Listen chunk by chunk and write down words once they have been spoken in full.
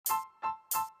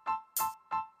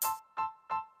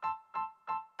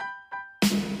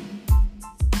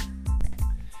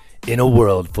In a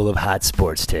world full of hot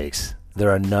sports takes, there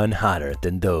are none hotter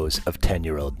than those of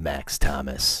 10-year-old Max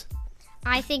Thomas.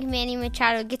 I think Manny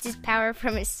Machado gets his power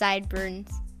from his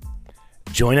sideburns.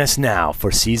 Join us now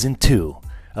for Season 2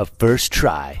 of First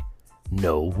Try,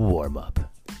 No Warm-Up.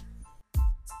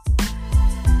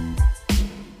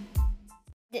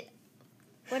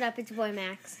 What up, it's your boy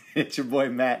Max. It's your boy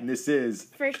Matt, and this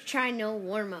is... First try, no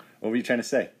warm-up. What were you trying to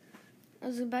say? I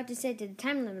was about to say, did the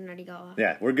time limit already go off?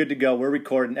 Yeah, we're good to go. We're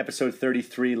recording episode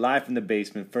 33, live from the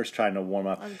basement. First try, no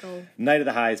warm-up. Let's go. Night of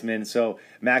the Heisman. So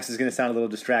Max is going to sound a little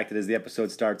distracted as the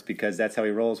episode starts because that's how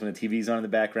he rolls when the TV's on in the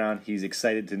background. He's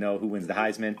excited to know who wins the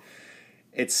Heisman.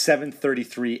 It's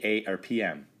 7:33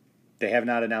 p.m. They have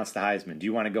not announced the Heisman. Do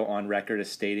you want to go on record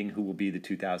as stating who will be the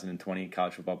 2020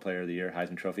 College Football Player of the Year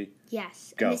Heisman Trophy?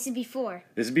 Yes. Go. And this is before.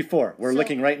 This is before. We're So-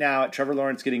 looking right now at Trevor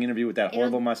Lawrence getting interviewed with that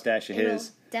horrible mustache of his.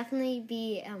 It'll definitely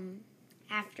be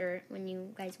after when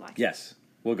you guys watch it. Yes.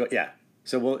 We'll go. Yeah.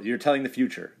 So you're telling the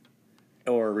future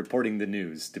or reporting the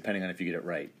news, depending on if you get it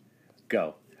right.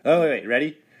 Go. Oh, wait.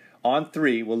 Ready? On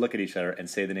 3, we'll look at each other and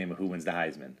say the name of who wins the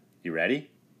Heisman. You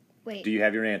ready? Wait. Do you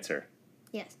have your answer?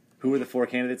 Yes. Who are the 4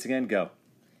 candidates again? Go.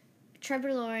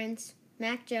 Trevor Lawrence,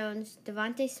 Mac Jones,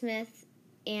 Devontae Smith,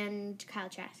 and Kyle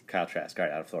Trask. Kyle Trask, all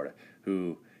right, out of Florida,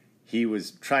 who he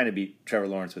was trying to beat Trevor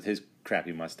Lawrence with his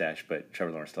crappy mustache, but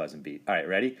Trevor Lawrence still hasn't beat. All right,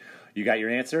 ready? You got your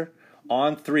answer?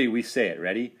 On 3, we say it.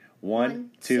 Ready?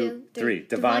 One, two, three.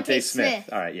 Devontae Smith.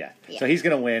 All right, yeah. So he's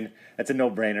going to win. That's a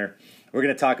no-brainer. We're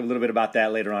going to talk a little bit about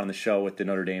that later on in the show with the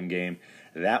Notre Dame game.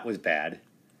 That was bad.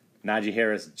 Najee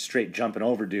Harris straight jumping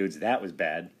over dudes. That was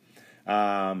bad.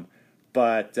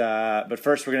 But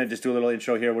first, we're going to just do a little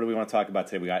intro here. What do we want to talk about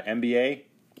today? We got NBA.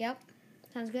 Yep.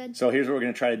 Sounds good. So here's what we're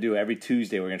going to try to do. Every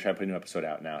Tuesday, we're going to try to put a new episode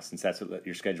out now, since that's what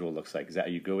your schedule looks like. Are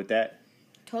you good with that?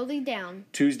 Totally down.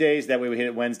 Tuesdays, that way we hit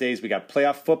it Wednesdays. We got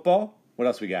playoff football. What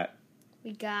else we got?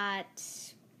 We got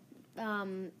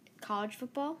college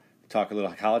football. Talk a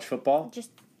little college football.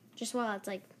 Just while it's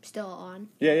still on.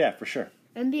 Yeah, for sure.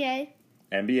 NBA.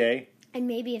 NBA. And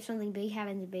maybe if something big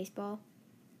happens in baseball.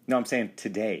 No, I'm saying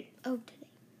today. Oh, today.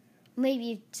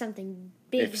 Maybe something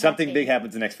big. If something big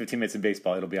happens in the next 15 minutes in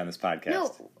baseball, it'll be on this podcast.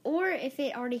 No, or if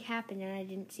it already happened and I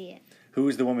didn't see it. Who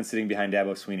is the woman sitting behind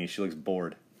Dabo Sweeney? She looks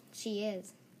bored. She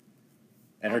is.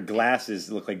 And her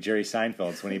glasses look like Jerry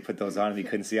Seinfeld's when he put those on and he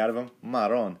couldn't see out of them.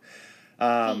 Maron.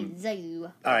 All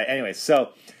right, anyway,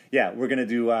 so, yeah, we're going to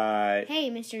do... hey,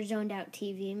 Mr. Zoned Out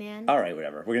TV, man. All right,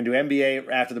 whatever. We're going to do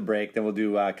NBA after the break. Then we'll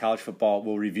do college football.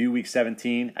 We'll review Week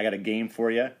 17. I got a game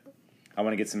for you. I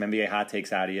want to get some NBA hot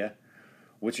takes out of you.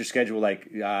 What's your schedule like?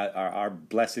 Our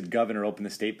blessed governor opened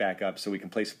the state back up so we can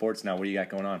play sports now. What do you got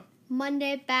going on?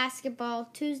 Monday, basketball.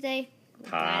 Tuesday,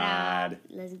 Pod.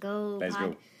 Let's go, Let's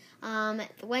pod.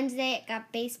 Wednesday,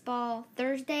 got baseball.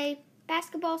 Thursday,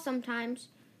 basketball sometimes.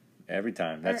 Every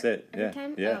time. That's it. Every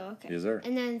time? Yeah. Oh, okay. Yes, sir.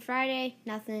 And then Friday,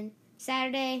 nothing.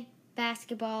 Saturday,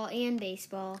 basketball and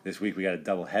baseball. This week we got a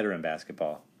double header in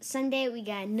basketball. Sunday, we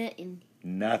got nothing.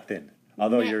 Nothing.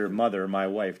 Although your mother, my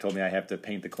wife, told me I have to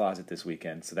paint the closet this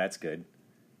weekend, so that's good.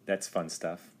 That's fun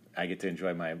stuff. I get to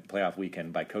enjoy my playoff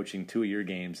weekend by coaching 2 of your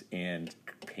games and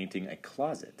painting a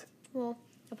closet. Well,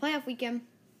 a playoff weekend,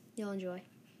 you'll enjoy.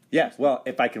 Yeah, well,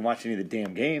 if I can watch any of the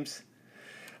damn games.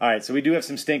 All right, so we do have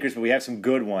some stinkers, but we have some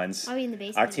good ones. I'll be in the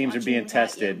basement. Our teams are watching being without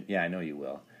tested. you. Yeah, I know you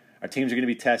will. Our teams are going to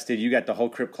be tested. You got the whole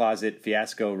Crypt Closet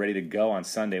fiasco ready to go on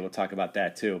Sunday. We'll talk about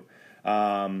that, too.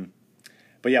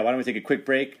 But, yeah, why don't we take a quick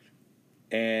break,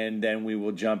 and then we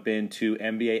will jump into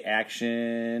NBA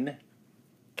action.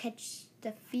 Catch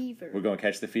the fever. We're going to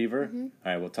catch the fever? Mm-hmm. All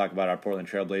right, we'll talk about our Portland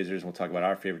Trail Blazers. We'll talk about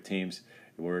our favorite teams.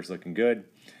 The Warriors looking good.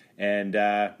 And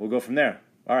we'll go from there.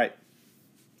 All right.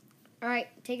 All right,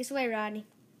 take us away, Rodney.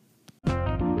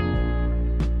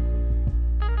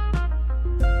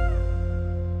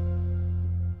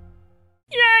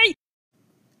 Yay!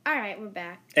 All right, we're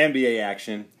back. NBA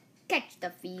action. Catch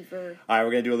the fever. All right,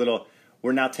 we're going to do a little...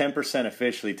 We're now 10%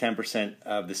 officially. 10%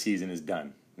 of the season is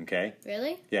done. Okay?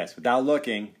 Really? Yes. Without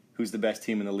looking, who's the best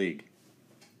team in the league?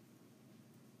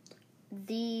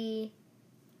 The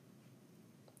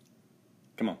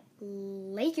Come on.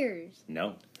 Lakers.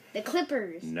 No. The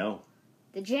Clippers. No.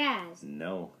 The Jazz.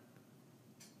 No.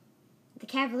 The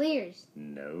Cavaliers.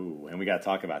 No. And we got to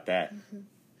talk about that.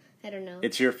 I don't know.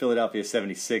 It's your Philadelphia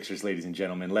 76ers, ladies and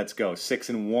gentlemen. Let's go.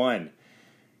 6-1.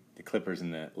 The Clippers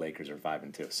and the Lakers are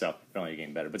 5-2. So, they're only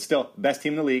getting better. But still, best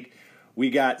team in the league.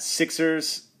 We got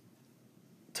Sixers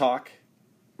talk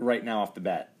right now off the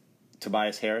bat.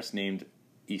 Tobias Harris named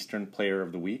Eastern Player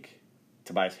of the Week.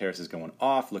 Tobias Harris is going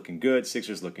off, looking good.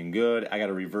 Sixers looking good. I got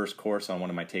a reverse course on one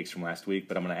of my takes from last week,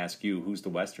 but I'm going to ask you, who's the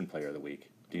Western Player of the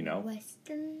Week? Do you know?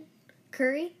 Western?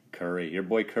 Curry. Curry. Your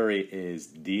boy Curry is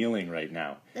dealing right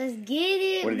now. Let's get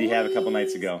it. What did he have a couple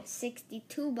nights ago?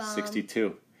 62 bomb.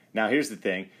 62. Now, here's the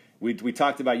thing. We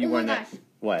talked about you Oh my wearing gosh. that.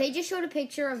 What? They just showed a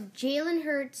picture of Jalen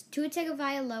Hurts, Tua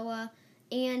Tagovailoa,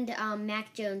 and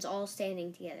Mac Jones all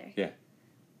standing together. Yeah.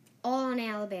 All on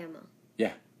Alabama.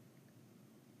 Yeah.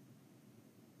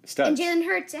 Studs. And Jalen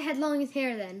Hurts had long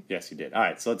hair then. Yes, he did. All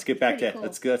right, so let's get back Pretty to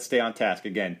cool. let's stay on task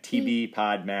again. TB,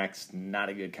 Pod, Max, not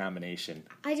a good combination.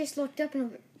 I just looked up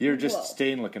and You're just whoa.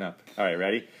 staying looking up. All right,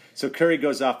 ready? So Curry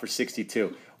goes off for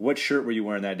 62. What shirt were you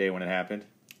wearing that day when it happened?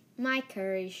 My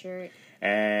Curry shirt.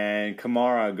 And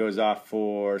Kamara goes off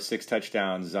for 6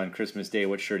 touchdowns on Christmas Day.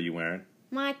 What shirt are you wearing?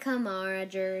 My Kamara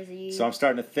jersey. So I'm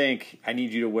starting to think I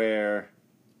need you to wear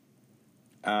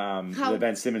the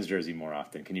Ben Simmons jersey more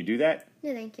often. Can you do that?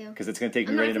 No, thank you. Because it's going to take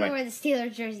me I'm right not into going to my. wear the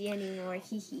Steelers jersey anymore.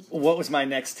 Hee hee. What was my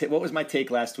what was my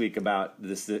take last week about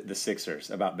the Sixers,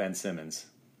 about Ben Simmons?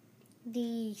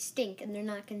 They stink and they're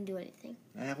not going to do anything.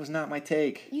 That was not my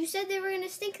take. You said they were going to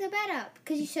stink the bed up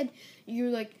because you said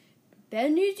you're like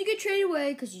Ben needs to get traded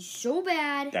away because he's so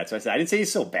bad. That's what I said. I didn't say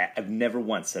he's so bad. I've never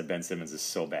once said Ben Simmons is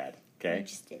so bad. Okay? You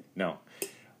just did. No.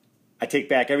 I take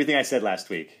back everything I said last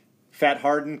week. Fat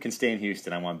Harden can stay in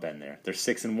Houston. I want Ben there. They're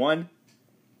 6-1.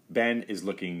 Ben is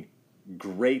looking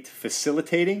great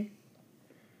facilitating.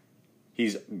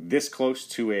 He's this close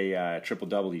to a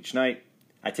triple-double each night.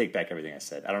 I take back everything I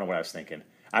said. I don't know what I was thinking.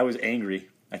 I was angry,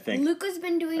 I think. Luka's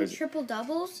been doing triple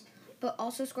doubles, but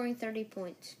also scoring 30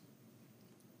 points.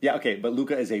 Yeah, okay, but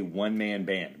Luka is a one-man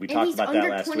band. We And talked he's about under that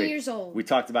last 20 week. years old. We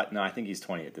talked about, no, I think he's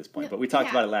 20 at this point, No, but we talked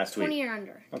yeah, about it last 20 week. or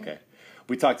under. Okay.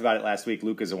 We talked about it last week.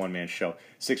 Luka's a one-man show.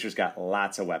 Sixers got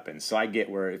lots of weapons. So I get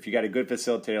where if you got a good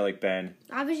facilitator like Ben,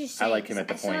 I was just I saying. like him at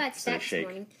the I saw point that instead of stat this shake.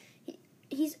 morning.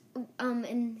 He's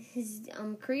in his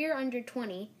career under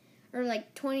 20, or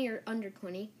like 20 or under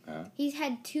 20. Uh-huh. He's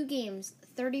had 2 games,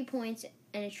 30 points,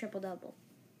 and a triple double.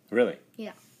 Really?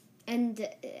 Yeah, and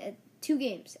 2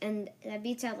 games, and that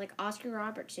beats out like Oscar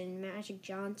Robertson, Magic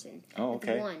Johnson. Oh, with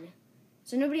okay. 1.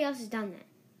 So nobody else has done that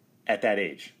At that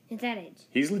age. at that age.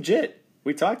 He's legit.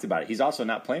 We talked about it. He's also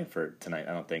not playing for tonight,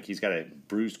 I don't think. He's got a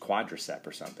bruised quadricep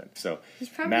or something. So He's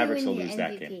probably Mavericks will winning lose the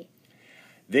that MVP.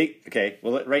 game. Okay,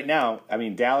 well, right now, I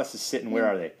mean, Dallas is sitting, where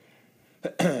are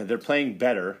they? They're playing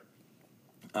better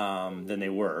than they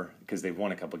were because they've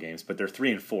won a couple games, but they're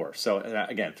 3-4. So,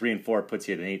 again, 3-4 puts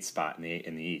you at an 8th spot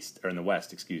in the East, or in the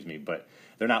West, excuse me, but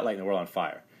they're not lighting the world on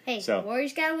fire. Hey, So-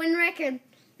 Warriors got to win record.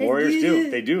 Warriors do.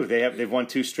 They do. They've won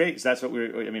 2 straight. So that's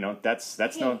what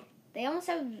that's no. They almost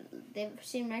have the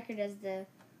same record as the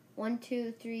 1,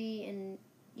 2, 3, and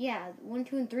 1,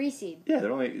 2, and 3 seed. Yeah,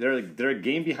 they're a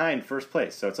game behind first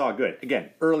place, so it's all good.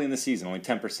 Again, early in the season, only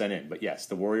 10% in, but yes,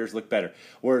 the Warriors look better.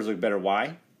 Warriors look better.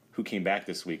 Why? Who came back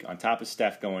this week? On top of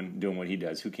Steph doing what he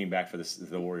does, who came back for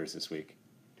the Warriors this week?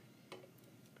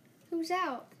 Who's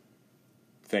out?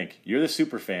 Think. You're the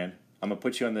super fan. I'm gonna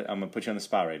put you on the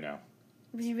spot right now.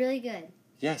 Was he really good?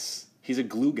 Yes, he's a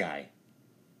glue guy.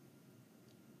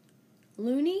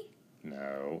 Looney?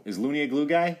 No, is Looney a glue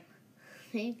guy?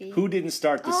 Maybe. Who didn't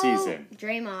start the season?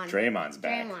 Draymond. Draymond's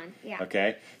back. Draymond, yeah.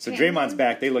 Okay, so Draymond. Draymond's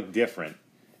back. They look different,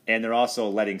 and they're also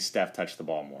letting Steph touch the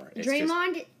ball more. It's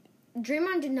just-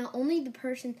 Draymond did not only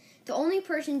the only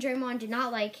person Draymond did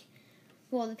not like.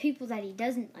 Well, the people that he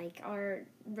doesn't like are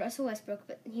Russell Westbrook,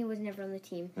 but he was never on the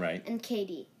team. Right. And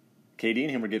KD. KD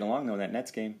and him were getting along though in that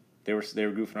Nets game. They were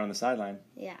goofing around the sideline.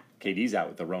 Yeah. KD's out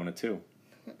with the Rona too.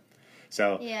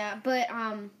 So Yeah, but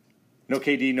no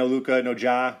KD, no Luka, no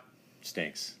Ja.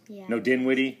 Stinks. Yeah. No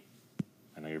Dinwiddie.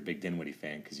 I know you're a big Dinwiddie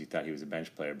fan because you thought he was a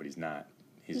bench player, but he's not.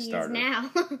 He's a he starter. is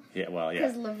now. Yeah, well, yeah.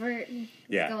 Because LeVert is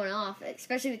Yeah. going off,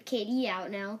 especially with KD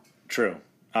out now. True.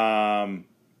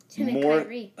 Him and More.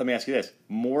 Kyrie. Let me ask you this: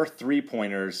 more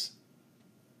 3-pointers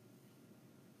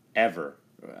ever.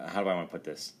 How do I want to put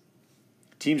this?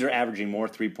 Teams are averaging more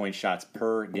 3-point shots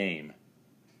per game.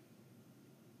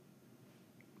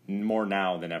 More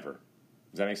now than ever.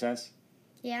 Does that make sense?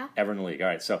 Yeah. Ever in the league. All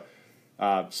right. So,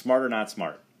 smart or not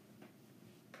smart?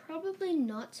 Probably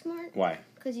not smart. Why?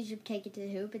 Because you should take it to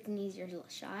the hoop. It's an easier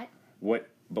shot. What?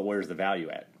 But where's the value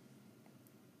at?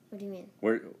 What do you mean?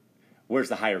 Where's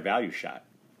the higher value shot?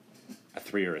 A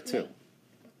 3 or a 2?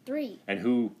 3. And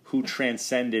who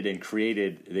transcended and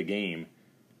created the game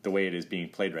the way it is being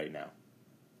played right now?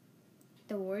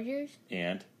 The Warriors?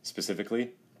 And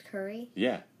specifically, Curry?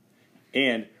 yeah.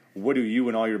 And what do you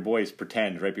and all your boys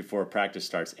pretend right before practice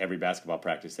starts, every basketball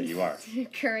practice that you are?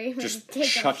 Curry. Just take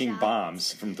chucking shots.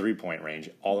 bombs from 3-point range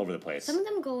all over the place. Some of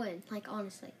them go in, like,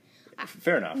 honestly.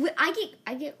 Fair enough.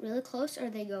 I get really close or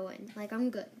they go in. Like, I'm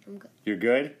good. You're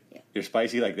good? Yeah. You're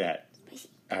spicy like that? Spicy.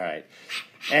 All right.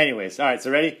 Anyways, all right, so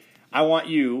ready? We're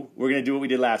going to do what we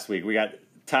did last week. We got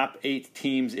top 8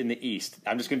 teams in the East.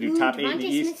 I'm just going to do top 8 in the Devontae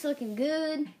East. Smith's looking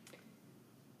good.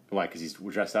 Why? Because he's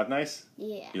dressed up nice?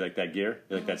 Yeah. You like that gear?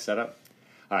 You like that setup?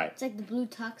 All right. It's like the blue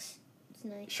tux. It's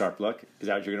nice. Sharp look. Is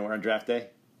that what you're going to wear on draft day?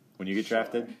 When you get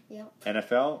drafted? Yep.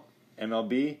 NFL,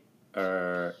 MLB,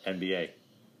 or NBA?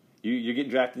 You're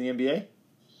getting drafted in the NBA?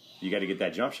 You got to get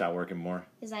that jump shot working more.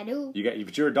 Yes, I do.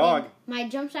 But you're a dog. And my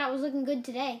jump shot was looking good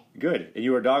today. Good. And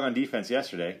you were a dog on defense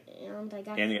yesterday. And I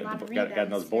got And a you lot of got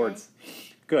rebounds those today. boards.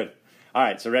 Good. All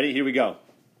right, so ready? Here we go.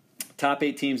 Top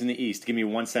 8 teams in the East. Give me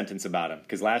one sentence about them.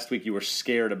 Because last week you were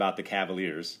scared about the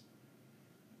Cavaliers.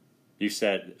 I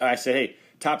said, hey,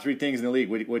 top 3 things in the league.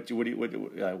 What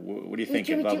are you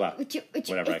thinking? Blah, blah.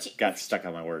 Whatever. I got stuck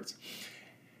on my words.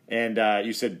 And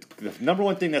you said the number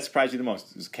one thing that surprised you the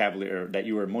most is that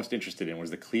you were most interested in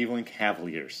was the Cleveland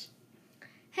Cavaliers.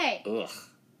 Hey,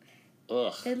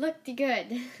 Ugh. they looked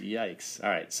good. Yikes. All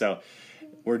right, so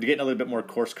we're getting a little bit more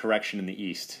course correction in the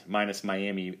East, minus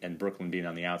Miami and Brooklyn being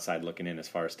on the outside looking in as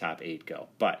far as top 8 go.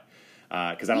 But,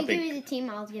 because I don't think... You give me the team,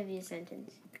 I'll give you a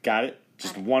sentence. Got it?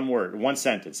 Just one word, one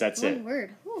sentence, that's it. One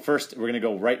word. Whew. First, we're going to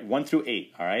go right 1 through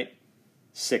 8, all right?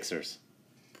 Sixers.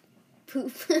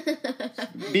 Poop.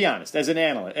 Be honest, as an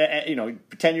analyst,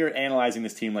 pretend you're analyzing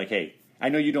this team like, hey, I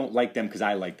know you don't like them because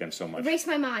I like them so much. Erase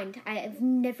my mind. I've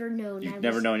never known. You've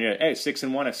never known yet. Hey,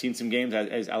 6-1. I've seen some games.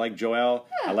 I like Joel.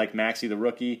 I like Maxey, the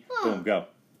rookie. Boom, go.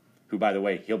 Who, by the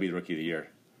way, he'll be the rookie of the year.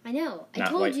 I know. I Not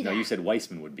told you that. No, you said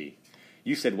Weissman would be.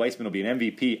 You said Weissman will be an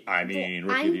MVP. Rookie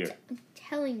of the year.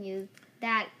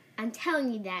 I'm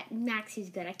telling you that. Maxey's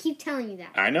good. I keep telling you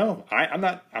that. I know. I'm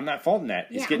not faulting that.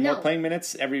 He's getting more playing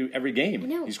minutes every game. I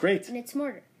know. He's great. And it's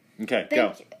smarter. Okay,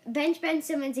 go. Bench Ben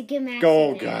Simmons and give Max.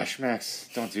 Go, gosh, Max.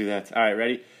 Don't do that. All right,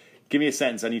 ready? Give me a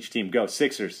sentence on each team. Go.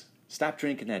 Sixers. Stop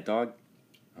drinking that, dog.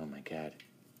 Oh, my God.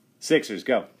 Sixers,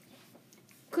 go.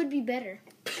 Could be better.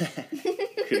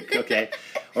 Okay.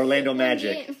 Orlando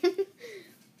Magic.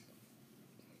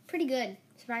 Pretty good,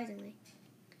 surprisingly.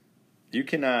 You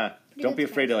can, don't be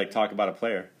afraid to, talk about a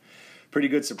player. Pretty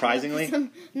good, surprisingly.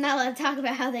 I'm not allowed to talk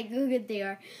about how good they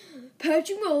are.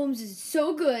 Patrick Mahomes is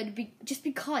so good just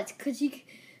because he...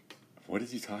 What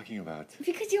is he talking about?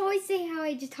 Because you always say how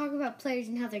I just talk about players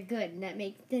and how they're good,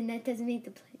 and that doesn't make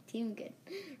the team good.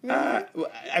 Well,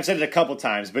 I've said it a couple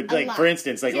times, but for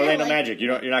instance, Orlando Magic,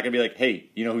 you're not going to be like, hey,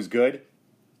 you know who's good?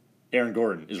 Aaron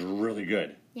Gordon is really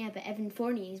good. Yeah, but Evan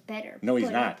Fournier is better. No, he's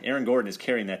not. Aaron Gordon is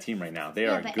carrying that team right now. They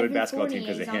are a good basketball team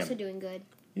because of him. He's also doing good.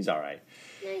 He's all right.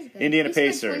 No, he's good. Indiana He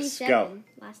scored Pacers, 27 go.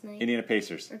 last night. Indiana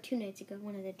Pacers. Or 2 nights ago,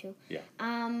 one of the two. Yeah.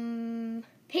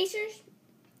 Pacers,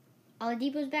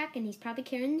 Oladipo's back, and he's probably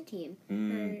carrying the team.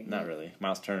 Not really.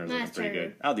 Miles Turner's looking pretty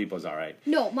good. Oladipo's all right.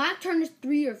 No, Miles Turner's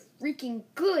 3 are freaking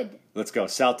good. Let's go.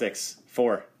 Celtics,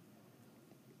 4.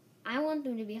 I want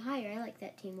them to be higher. I like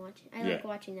that team watching. I like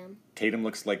watching them. Tatum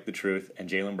looks like the truth, and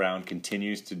Jaylen Brown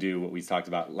continues to do what we talked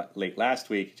about late last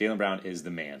week. Jaylen Brown is the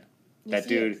man. Yes, that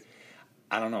dude,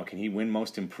 I don't know, can he win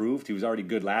most improved? He was already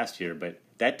good last year, but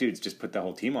that dude's just put the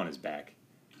whole team on his back.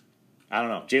 I don't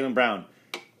know. Jaylen Brown,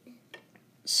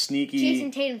 sneaky.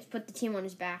 Jason Tatum's put the team on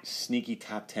his back. Sneaky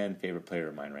top 10 favorite player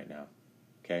of mine right now.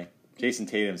 Okay? Jason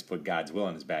Tatum's put God's will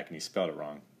on his back, and he spelled it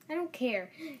wrong. I don't care.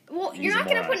 Well, He's you're not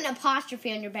going to moron. put an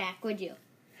apostrophe on your back, would you?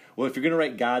 Well, if you're going to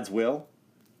write God's will,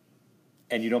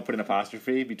 and you don't put an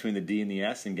apostrophe between the D and the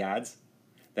S in God's,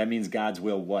 that means God's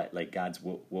will what? Like God's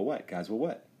will what? God's will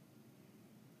what?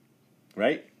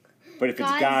 Right? But if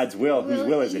it's God's will, whose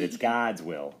will is it? It's God's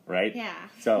will, right? Yeah.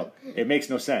 So it makes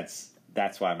no sense.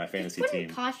 That's why my fantasy put an team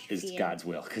apostrophe is in. God's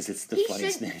will, because it's the He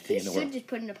funniest thing in the should world. just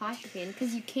put an apostrophe in,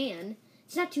 because you can.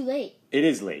 It's not too late. It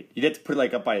is late. You'd have to put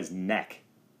it up by his neck.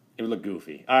 It would look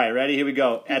goofy. All right, ready? Here we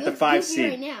go. At the 5 seed.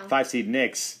 Right now. 5 seed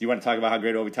Knicks. You want to talk about how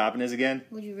great Obi Toppin is again?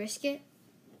 Would you risk it?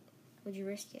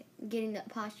 Getting the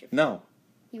apostrophe? No.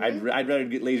 You I'd wouldn't? rather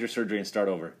get laser surgery and start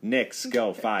over. Knicks,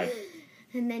 go, 5.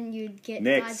 And then you'd get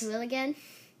Knicks. God's will again?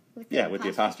 With the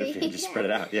apostrophe. And just spread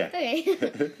it out, yeah.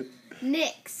 Okay.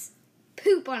 Knicks.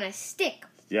 Poop on a stick.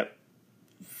 Yep.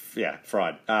 Yeah,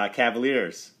 fraud.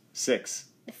 Cavaliers, 6.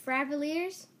 The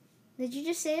Fravaliers? Did you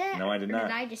just say that? No, I did not. Or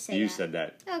did I just say you that? said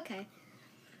that. Okay.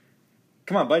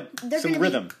 Come on, bud. Some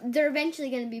rhythm. They're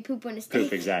eventually going to be poop on a stick.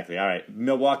 Poop, exactly. All right.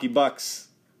 Milwaukee Bucks.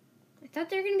 I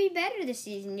thought they were going to be better this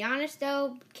season. Giannis,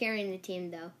 though, carrying the team,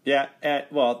 though. Yeah,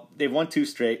 they've won 2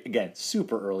 straight. Again,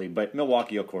 super early, but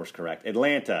Milwaukee, of course, correct.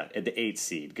 Atlanta at the 8th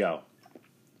seed. Go.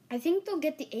 I think they'll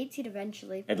get the 8th seed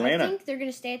eventually. Atlanta. I think they're going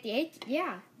to stay at the 8th.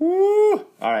 Yeah. Woo!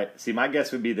 All right. See, my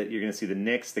guess would be that you're going to see the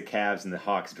Knicks, the Cavs, and the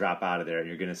Hawks drop out of there, and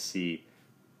you're going to see,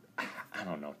 I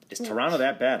don't know. Is Toronto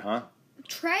that bad, huh?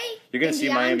 Trey You're going and to see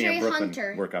Miami DeAndre and Brooklyn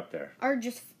Hunter work up there. are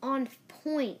just on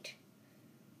point.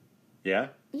 Yeah?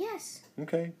 Yes.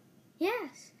 Okay.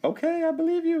 Yes. Okay, I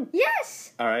believe you.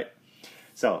 Yes. All right.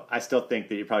 So I still think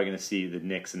that you're probably going to see the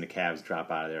Knicks and the Cavs drop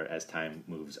out of there as time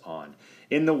moves on.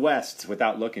 In the West,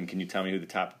 without looking, can you tell me who the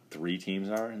top 3 teams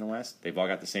are in the West? They've all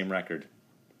got the same record.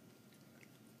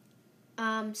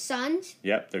 Suns.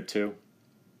 Yep, they're 2.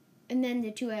 And then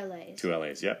the 2 LAs. 2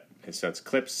 LAs, yep. And so it's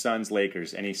Clips, Suns,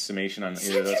 Lakers. Any summation on either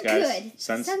Suns of those are guys? good.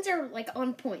 Suns are like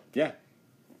on point. Yeah.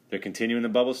 They're continuing the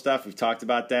bubble stuff. We've talked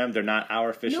about them. They're not our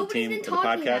official Nobody's team been for the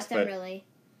talking podcast, about them but really.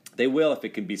 they will if it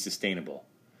can be sustainable.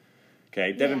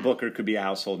 Okay, Devin Yeah. Booker could be a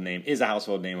household name. Is a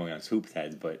household name amongst hoop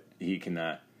heads, but he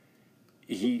cannot.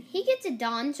 He gets it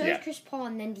done. So Yeah. does Chris Paul,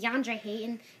 and then DeAndre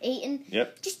Ayton.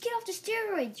 Yep. Just get off the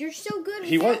steroids. You're so good.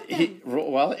 he was without them.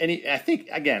 well, and I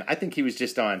think he was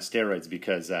just on steroids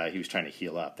because he was trying to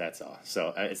heal up. That's all.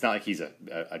 So it's not like he's a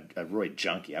roid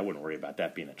junkie. I wouldn't worry about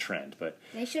that being a trend, but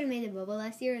They should have made the bubble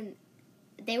last year, and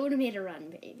they would have made a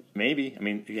run, baby. maybe. I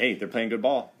mean, hey, they're playing good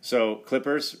ball. So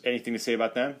Clippers, anything to say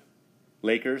about them?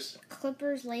 Lakers.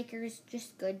 Clippers, Lakers,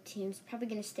 just good teams. Probably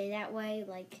going to stay that way.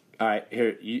 Like, All right,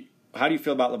 here. How do you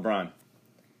feel about LeBron? I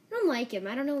don't like him.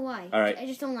 I don't know why. All right. I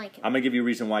just don't like him. I'm gonna give you a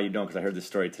reason why you don't, because I heard this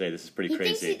story today. This is pretty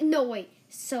crazy. No, wait.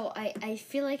 So I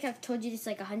feel like I've told you this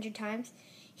like 100 times.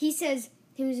 He says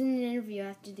he was in an interview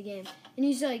after the game, and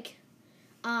he's like,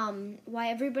 why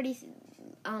everybody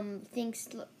thinks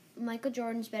Michael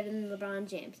Jordan's better than LeBron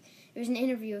James. There was an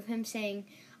interview of him saying,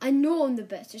 I know I'm the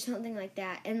best, or something like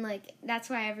that. And, like, that's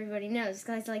why everybody knows.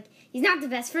 Because, like, he's not the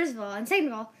best, first of all. And second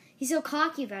of all, he's so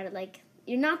cocky about it. Like,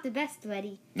 you're not the best,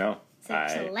 buddy. No, So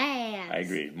chillax. I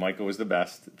agree. Michael was the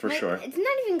best, for sure. It's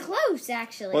not even close,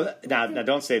 actually. Well, now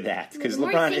don't say that, because The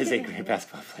more LeBron you is a think great about it.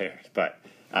 basketball player. But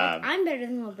I'm better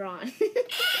than LeBron.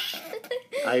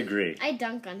 I agree. I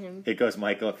dunk on him. It goes,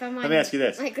 Michael. From Let me ask you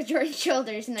this: Michael Jordan's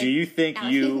shoulders. And Do you think I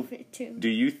you too. do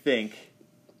you think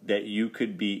that you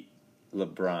could beat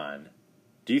LeBron?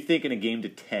 Do you think in a game to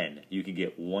 10 you could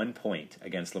get 1 point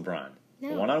against LeBron? No.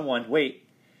 1-on-1. Wait.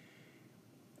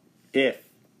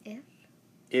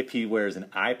 If he wears an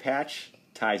eye patch,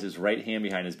 ties his right hand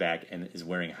behind his back, and is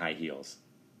wearing high heels.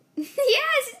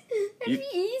 Yes! That'd be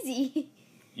easy.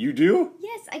 You do?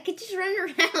 Yes, I could just run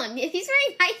around. If he's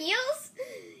wearing high heels,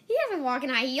 he doesn't walk in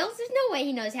high heels. There's no way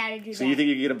he knows how to do that. So you think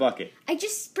you could get a bucket? I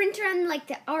just sprint around like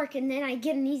the arc, and then I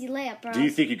get an easy layup, bro. Do you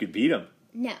think you could beat him?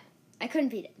 No, I couldn't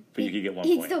beat him. But you could get 1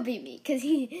 He'd point. still beat me, because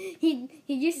he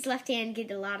used his left hand,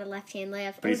 get a lot of left hand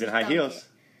layups. But he's in high heels.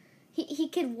 He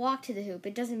could walk to the hoop.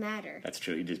 It doesn't matter. That's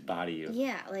true. He'd just body you.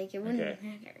 Yeah, like, it wouldn't Okay.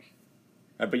 matter.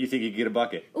 But you think you could get a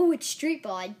bucket? Ooh, it's street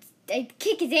ball. I'd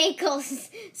kick his ankles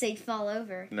so he'd fall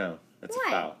over. No, that's What?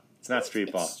 a foul. It's not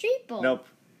street ball. It's street ball. Nope.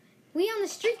 We on the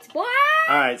streets, boy.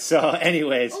 All right. So,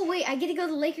 anyways, Oh wait, I get to go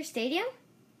to Laker Stadium.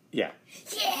 yeah.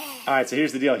 Yeah. All right. So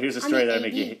here's the deal. Here's a story I'm that'll an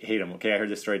make you AD. hate him. Okay, I heard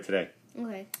this story today.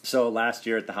 Okay. So last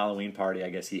year at the Halloween party, I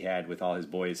guess he had with all his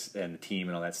boys and the team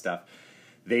and all that stuff,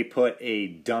 they put a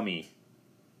dummy.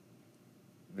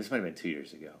 This might have been 2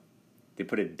 years ago. They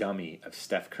put a dummy of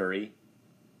Steph Curry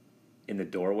in the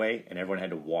doorway, and everyone had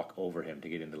to walk over him to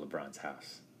get into LeBron's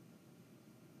house.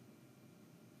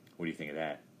 What do you think of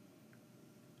that?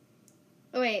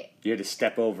 Oh, wait, You had to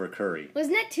step over Curry.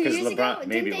 wasn't that 2 'Cause years LeBron- ago?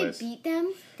 maybe Didn't it they was. beat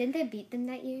them? Didn't they beat them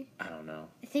that year? I don't know.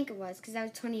 I think it was, because that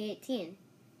was 2018.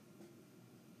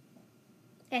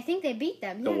 I think they beat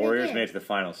them. The Yeah, they Warriors did. made it to the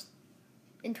finals.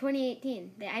 In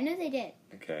 2018. I know they did.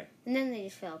 Okay. And then they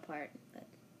just fell apart. But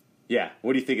Yeah.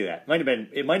 What do you think of that? It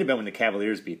might have been when the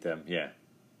Cavaliers beat them. Yeah.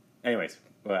 Anyways,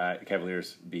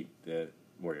 Cavaliers beat the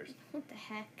Warriors. what the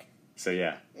heck? So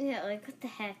yeah. Yeah, like, what the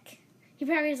heck? He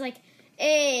probably was like,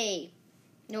 hey,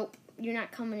 nope, you're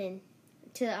not coming in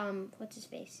to, what's his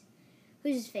face?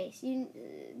 Who's his face?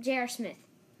 J.R. Smith.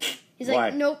 He's Why?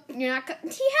 like, nope, you're not He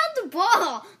held the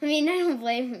ball. I mean, I don't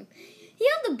blame him. He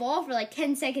held the ball for like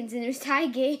 10 seconds and it was tie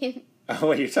game. Oh,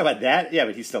 wait, you're talking about that? Yeah,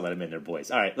 but he still let him in there, boys.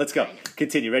 All right, let's go. I know.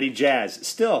 Continue. Ready? Jazz.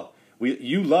 Still,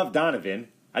 you love Donovan.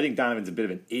 I think Donovan's a bit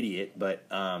of an idiot, but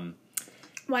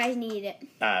Why doesn't he eat it?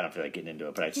 I don't feel like getting into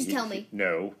it. But Just tell me.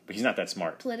 No, but he's not that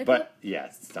smart. Political? But yeah,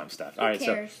 it's dumb stuff. All right,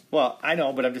 cares? so well, I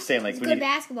know, but I'm just saying, like, He's a when good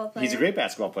basketball player. he's a great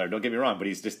basketball player. Don't get me wrong, but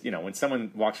he's just when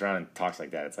someone walks around and talks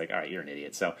like that, it's like, all right, you're an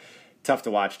idiot. So tough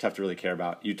to watch, tough to really care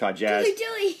about. Utah Jazz.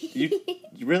 Dilly.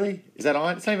 You really? Is that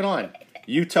on? It's not even on.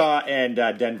 Utah and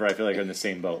Denver, I feel like are in the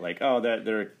same boat. Like, oh,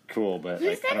 they're cool, but What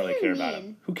like, does I don't that really care even about mean?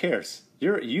 them. Who cares?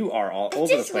 You are all It over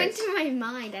the just went place. to my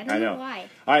mind. I I don't know. know why.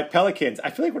 All right, Pelicans. I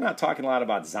feel like we're not talking a lot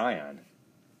about Zion.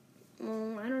 I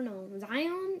don't know.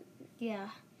 Zion? Yeah.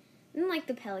 I don't like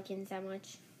the Pelicans that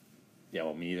much. Yeah,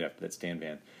 well, me either after that Stan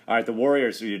Van. All right, the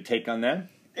Warriors, your take on them?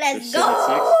 Let's They're sitting at 6.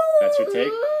 go! That's your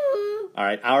take? All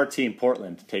right, our team,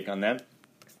 Portland, take on them.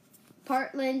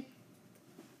 Portland,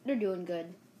 they're doing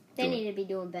good. They Doing- need to be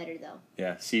doing better, though.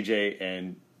 Yeah, CJ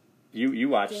and you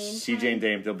watch Dame CJ time. and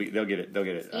Dame. They'll get it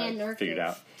And Nurkic. figured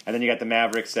out. And then you got the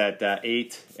Mavericks at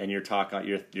 8. And your thought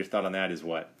on that is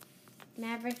what?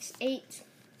 Mavericks 8.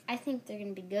 I think they're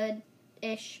gonna be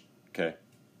good-ish, Okay,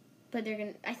 but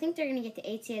I think they're gonna get the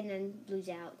 8 seed and then lose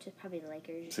out to probably the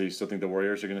Lakers. so you still think the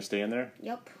Warriors are going to stay in there?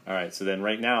 Yep. All right, so then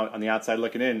right now on the outside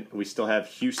looking in, we still have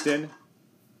Houston.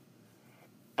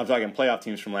 I'm talking playoff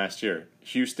teams from last year.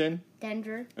 Houston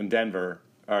Denver. and Denver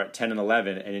are at 10 and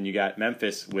 11, and then you got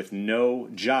Memphis with no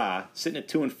Ja sitting at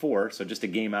 2 and 4, so just a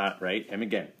game out, right? And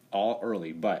again, all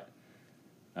early, but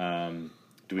do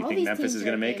we All think these Memphis teams is are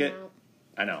going to make game it? out.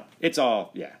 I know it's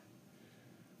all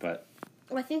but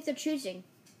Well, I think they're choosing.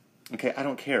 okay, I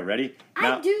don't care. Ready?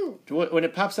 I do. When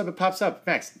it pops up, it pops up.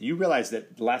 Max, you realize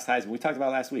that the last Heisman we talked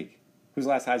about last week. Who's the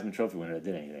last Heisman Trophy winner that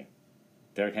did anything?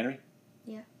 Derrick Henry?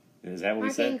 Yeah. Is that what we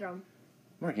Mark said? Ingram.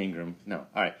 Mark Ingram. No.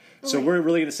 All right. So wait. we're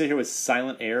really going to sit here with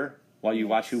silent air while you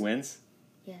watch who wins?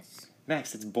 Yes.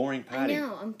 Max, it's boring I potty.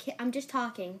 know. I'm just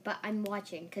talking, but I'm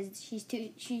watching because she's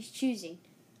choosing.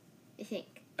 I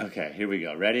think. Okay, here we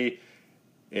go. Ready?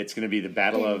 It's going to be the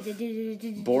battle of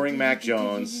boring Mac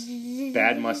Jones,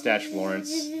 bad mustache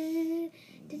Lawrence,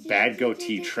 bad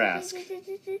goatee Trask,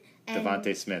 and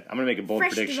Devontae Smith. I'm going to make a bold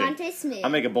fresh prediction. Devontae Smith. I'll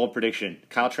make a bold prediction.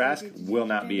 Kyle Trask will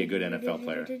not be a good NFL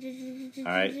player. All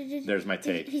right? There's my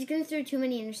take. He's going to throw too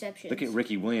many interceptions. Look at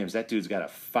Ricky Williams. That dude's got a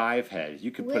 5 head.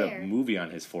 You could put a Where? movie on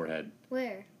his forehead.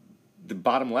 Where? The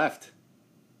bottom left.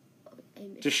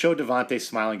 Just show Devontae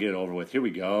smile and get it over with. Here we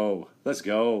go. Let's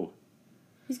go.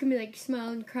 He's going to be like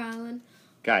smiling, crying.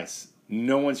 Guys,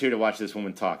 no one's here to watch this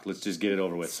woman talk. Let's just get it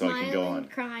over with so I can go on.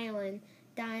 Crying,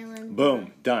 dialing.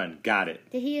 Boom. Done. Got it.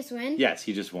 Did he just win? Yes,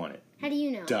 he just won it. How do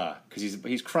you know? Duh. Because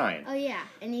he's crying. Oh, yeah.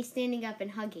 And he's standing up and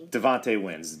hugging. Devontae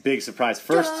wins. Big surprise.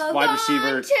 First wide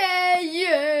receiver.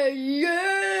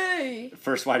 Yay!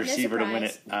 First wide No receiver to win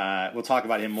it. surprise. We'll talk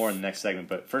about him more in the next segment.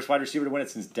 But first wide receiver to win it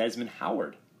since Desmond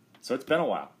Howard. So it's been a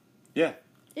while. Yeah.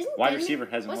 Isn't Wide Desmond- receiver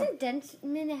hasn't Wasn't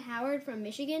Desmond Howard from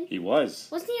Michigan? He was.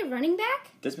 Wasn't he a running back?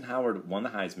 Desmond Howard won the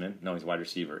Heisman. No, he's wide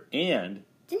receiver. And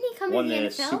Didn't he come won in the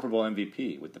the NFL? Super Bowl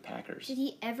MVP with the Packers. Did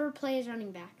he ever play as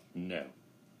running back? No.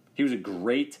 He was a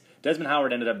great... Desmond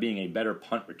Howard ended up being a better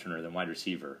punt returner than wide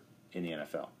receiver in the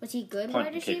NFL. Was he good Punt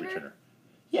wide and kick receiver? returner.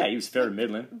 Yeah, he was fair to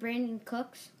Midland. Brandon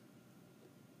Cooks?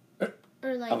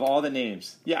 Or like Of all the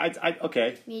names. Yeah,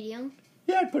 okay. medium?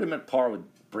 Yeah, I'd put him at par with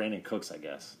Brandon Cooks, I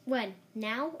guess. When?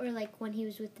 Now? Or like when he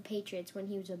was with the Patriots, when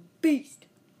he was a beast?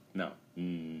 No.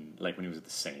 Like when he was at the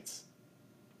Saints.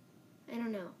 I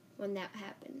don't know when that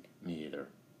happened. Me either.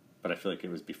 But I feel like it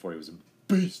was before he was a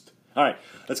beast. All right,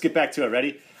 let's get back to it.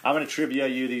 Ready? I'm going to trivia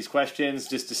you these questions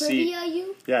just to see. Trivia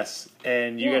you? Yes,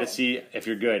 and you Whoa. got to see if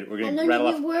you're good. We're I going to learned rattle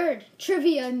a off. new word.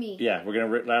 Trivia me. Yeah, we're going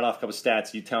to rattle off a couple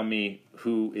stats. You tell me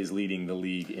who is leading the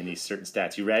league in these certain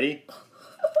stats. You ready?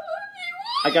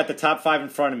 I got the top 5 in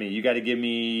front of me. You got to give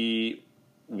me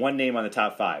one name on the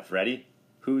top 5. Ready?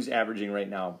 Who's averaging right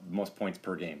now most points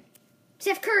per game?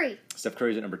 Steph Curry. Steph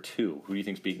Curry's at number 2. Who do you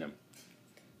think's beating him?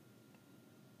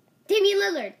 Damian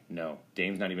Lillard. No,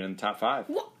 Dame's not even in the top 5.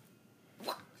 What?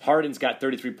 Harden's got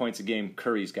 33 points a game.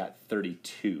 Curry's got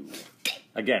 32.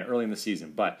 Again, early in the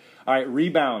season. But, all right,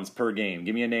 rebounds per game.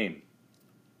 Give me a name.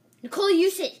 Nikola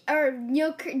Jokic.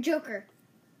 Or Joker.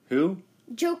 Who?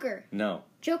 Joker. No.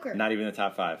 Joker. Not even in the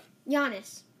top 5.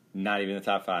 Giannis. Not even in the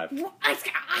top 5. What?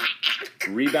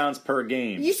 Rebounds per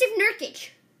game. Yusuf Nurkic.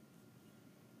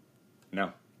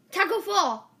 No. Taco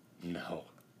Fall. No.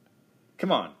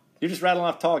 Come on. You're just rattling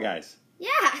off tall guys. Yeah.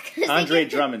 'cause they Andre get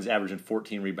the- Drummond's averaging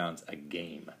 14 rebounds a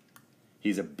game.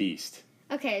 He's a beast.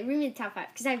 Okay, read me the top 5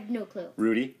 because I have no clue.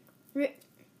 Rudy. Re-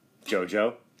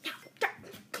 JoJo.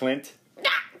 Clint.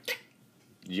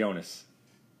 Jonas.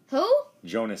 Who?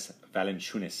 Jonas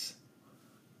Valanciunas.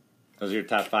 Those are your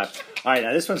top 5. All right,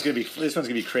 now this one's gonna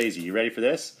be crazy. You ready for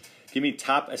this? Give me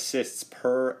top assists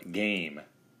per game.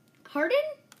 Harden?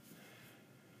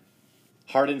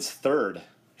 Harden's 3rd,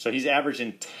 so he's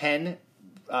averaging 10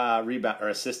 rebound or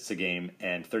assists a game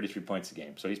and 33 points a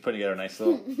game. So he's putting together a nice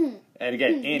little. And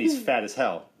again, and he's fat as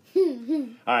hell. All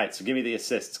right, so give me the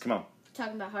assists. Come on,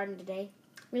 Talking about Harden today.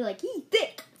 We're like, he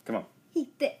thick. come on, He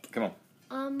thick. come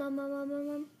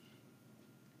on.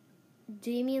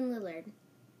 Damian Lillard.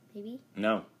 Maybe?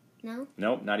 No, No?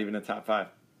 nope, not even in the top 5.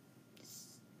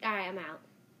 Alright, I'm out.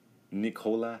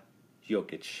 Nikola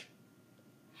Jokic.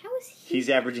 How is he? He's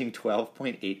averaging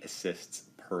 12.8 assists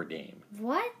per game.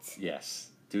 What? Yes.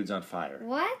 Dude's on fire.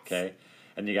 What? Okay.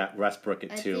 And you got Westbrook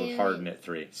at 2, Harden at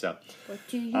 3. So, What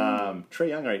do you Trae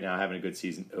Young right now having a good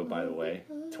season. Oh, by the way,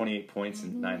 28 points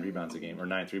and 9 rebounds a game, or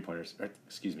 9 3-pointers.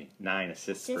 Excuse me, 9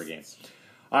 assists per game.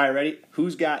 All right, ready?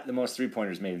 Who's got the most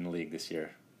 3-pointers made in the league this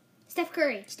year? Steph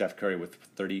Curry. Steph Curry with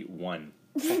 31.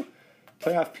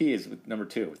 Playoff P is with number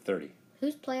 2 with 30.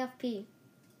 Who's playoff P?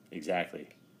 Exactly.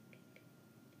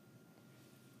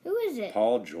 Who is it?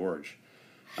 Paul George.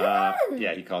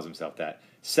 Yeah, he calls himself that.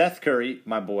 Seth Curry,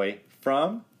 my boy,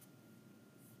 from...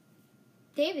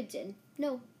 Davidson.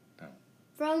 No. Oh.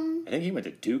 From... I think he went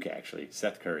to Duke, actually,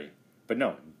 Seth Curry. But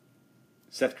no,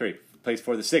 Seth Curry plays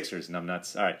for the Sixers, and I'm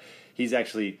nuts. All right, he's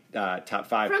actually top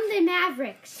 5. From the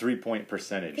Mavericks. 3-point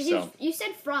percentage. 'Cause So you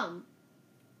said from.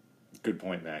 good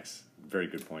point, Max. Very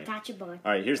good point. Gotcha, boy.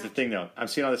 All right, here's the thing, though. I'm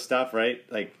seeing all this stuff, right?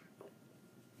 Like,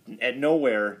 at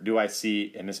nowhere do I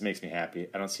see, and this makes me happy,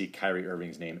 I don't see Kyrie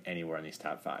Irving's name anywhere in these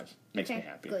top 5s. Makes me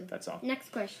happy. Good. That's all.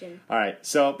 Next question. All right,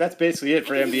 so that's basically it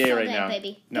for I can do this NBA all right day, now.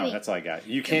 baby. No, Gimme. that's all I got.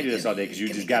 You can't do this all day because you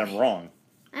just got them wrong.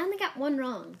 I only got one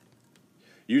wrong.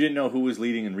 You didn't know who was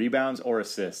leading in rebounds or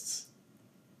assists.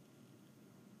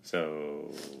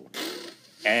 So,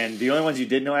 and the only ones you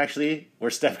did know actually were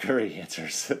Steph Curry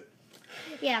answers.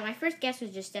 Yeah, my first guess was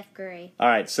just Steph Curry. All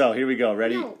right, so here we go.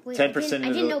 Ready? No, wait, 10% I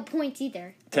didn't know points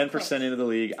either. 10% into the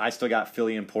league. I still got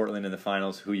Philly and Portland in the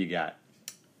finals. Who you got?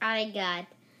 I got...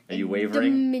 Are you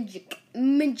wavering? Magic.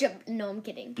 No, I'm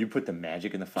kidding. You put the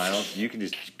Magic in the finals? You can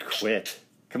just quit.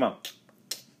 Come on.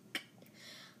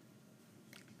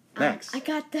 Max. I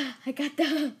got the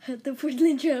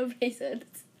Portland Trail Blazers.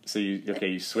 So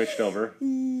you switched over.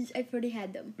 I've already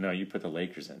had them. No, you put the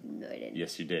Lakers in. No, I didn't.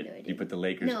 Yes, you did. No, I didn't. You put the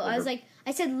Lakers No, over. I was like,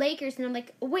 I said Lakers, and I'm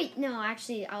like, oh, wait, no,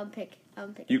 actually, I'll pick.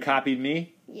 You copied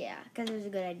me? Yeah, because it was a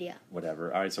good idea.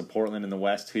 Whatever. All right, so Portland in the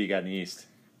West. Who you got in the East?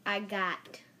 I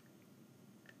got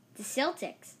the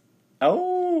Celtics.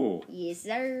 Oh! Yes,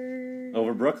 sir.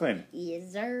 Over Brooklyn.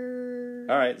 Yes, sir.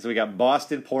 All right, so we got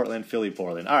Boston, Portland, Philly,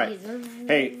 Portland. All right. Yes, sir.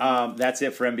 Hey, that's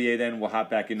it for NBA then. We'll hop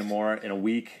back into more in a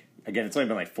week. Again, it's only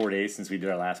been like 4 days since we did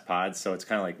our last pod, so it's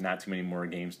kind of like not too many more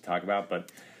games to talk about. But,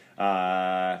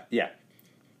 yeah.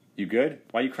 You good?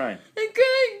 Why are you crying? I'm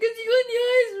crying because you won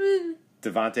the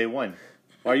Heisman. Devontae won.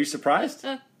 Are you surprised?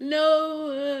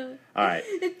 No. All right.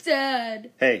 It's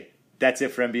sad. Hey, that's it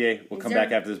for NBA. We'll come Is there-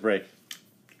 back after this break.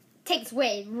 Takes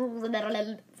away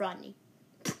Rodney.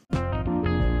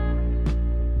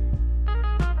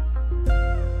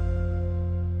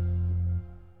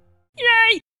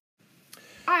 Yay!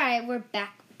 All right, we're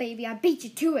back, baby. I beat you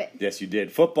to it. Yes, you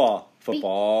did. Football.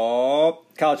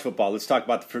 College football. Let's talk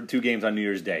about the 2 games on New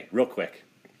Year's Day real quick.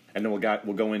 And then we'll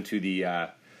go into the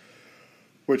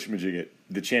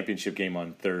the championship game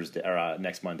on Thursday or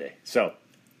next Monday. So,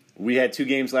 we had 2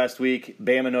 games last week.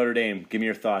 Bama, Notre Dame. Give me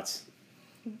your thoughts.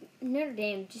 Notre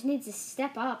Dame just needs to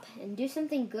step up and do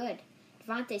something good.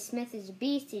 Devontae Smith is a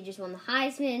beast. He just won the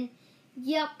Heisman.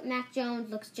 Yep, Mac Jones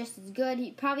looks just as good.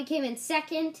 He probably came in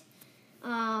second.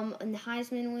 And the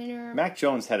Heisman winner. Mac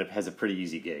Jones has a pretty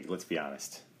easy gig, let's be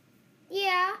honest.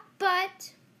 Yeah,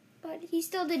 but he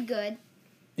still did good.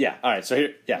 Yeah, all right, so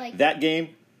here, Like- that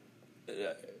game,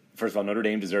 first of all, Notre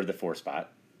Dame deserved the 4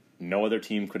 spot. No other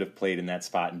team could have played in that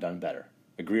spot and done better.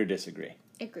 Agree or disagree?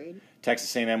 Agreed.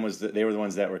 Texas A&M they were the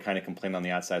ones that were kind of complaining on the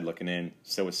outside looking in.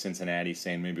 So was Cincinnati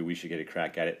saying maybe we should get a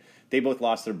crack at it. They both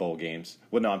lost their bowl games.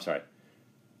 Well, no, I'm sorry.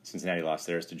 Cincinnati lost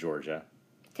theirs to Georgia.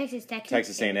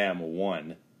 Texas A&M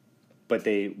won, but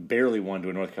they barely won to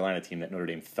a North Carolina team that Notre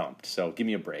Dame thumped. So give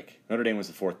me a break. Notre Dame was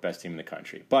the 4th best team in the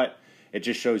country. But it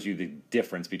just shows you the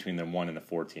difference between the 1 and the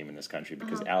 4 team in this country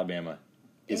because Alabama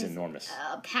is enormous.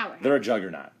 Power. They're a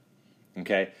juggernaut.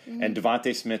 Okay? And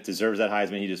Devontae Smith deserves that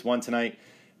Heisman. He just won tonight.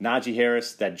 Najee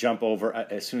Harris, that jump over,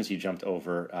 as soon as he jumped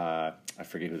over, I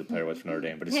forget who the player was for Notre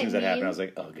Dame, but as soon as that happened, I was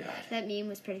like, oh, God. That meme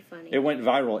was pretty funny. It went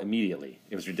viral immediately.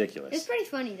 It was ridiculous. It's pretty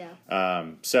funny,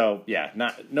 though. So, yeah,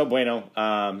 no bueno.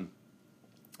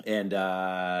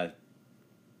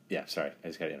 Yeah, sorry. I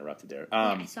just got interrupted there.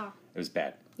 I saw. It was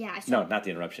bad. Yeah, I saw. No, not the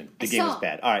interruption. The I game was saw.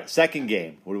 bad. All right, second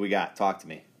game. What do we got? Talk to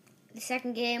me. The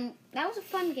second game, that was a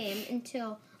fun game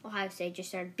until Ohio State just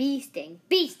started beasting.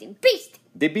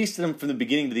 They beasted them from the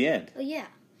beginning to the end. Oh, yeah.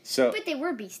 So, But they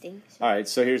were beasting. So. all right,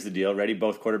 so here's the deal. Ready?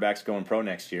 Both quarterbacks going pro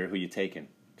next year. Who you taking?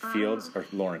 Fields or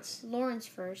Lawrence? Lawrence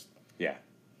first. Yeah.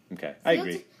 Okay, I Fields-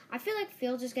 agree. I feel like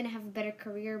Fields is going to have a better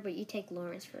career, but you take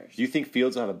Lawrence first. Do you think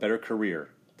Fields will have a better career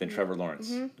than Trevor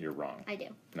Lawrence? You're wrong. I do.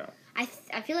 No. I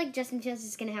feel like Justin Fields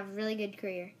is going to have a really good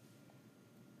career.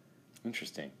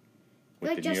 Interesting.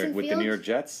 Like the Justin with the New Fields? York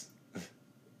Jets?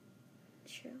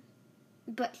 True.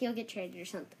 But he'll get traded or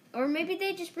something. Or maybe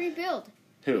they just rebuild.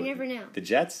 Who? You never know. The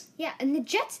Jets? Yeah, and the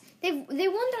Jets, they won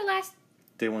their last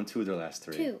They won 2 of their last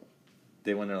 3. 2.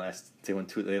 They won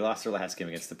 2. They lost their last game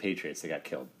against the Patriots. They got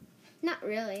killed. Not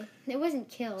really. It wasn't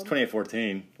killed.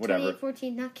 28-14. Whatever.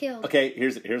 28-14, not killed. Okay,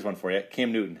 here's one for you.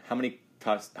 Cam Newton. How many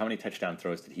touchdown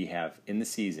throws did he have in the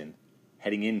season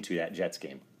heading into that Jets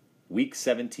game? Week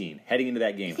 17, heading into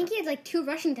that game. I think he had like 2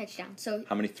 rushing touchdowns. So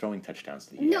How many throwing touchdowns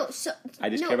did he no, have? so I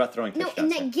just care about throwing touchdowns. No, in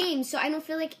that game. So I don't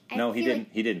feel like. No, he didn't.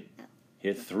 He didn't. He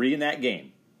had 3 in that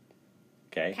game.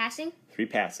 Okay. Passing? 3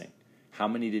 passing. How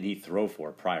many did he throw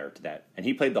for prior to that? And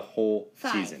he played the whole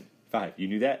 5. season. 5. You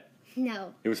knew that?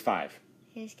 No, It was 5.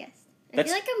 I just guessed. I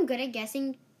That's- feel like I'm good at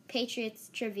guessing Patriots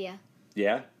trivia.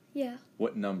 Yeah? Yeah.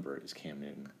 What number is Cam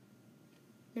Newton?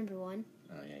 Number 1.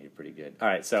 Oh yeah, you're pretty good. All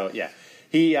right, so yeah,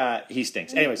 he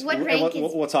stinks. Anyways, What rank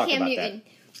we'll talk Cam about Newton?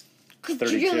 that.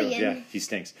 32. Yeah, he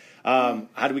stinks.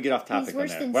 How do we get off topic He's on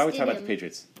worse there? than Why are we talking about the Stidham.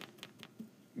 Patriots?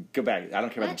 Go back. I don't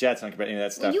care about What? the Jets. I don't care about any of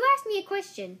that stuff. Well, you asked me a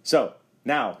question. So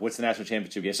now, what's the national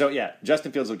championship game? So yeah,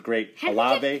 Justin Fields looked great. How did we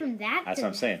Olave. get from that That's to what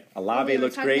I'm that? saying. Oh, Olave we were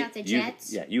looked talking great. about the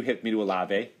Jets? You hit me to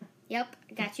Olave, Yep,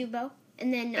 got you, Bo.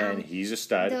 And then and he's a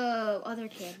stud. the other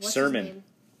kid. What's Sermon. his name?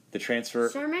 The transfer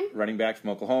Sermon? running back from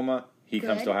Oklahoma. He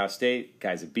comes Good. to Ohio State.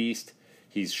 Guy's a beast.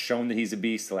 He's shown that he's a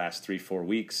beast the last 3-4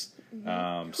 weeks.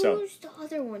 So Who's the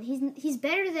other one? He's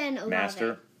better than Olave.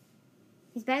 Master,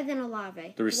 He's better than Olave.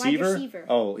 the Wide receiver. receiver.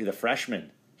 Oh, the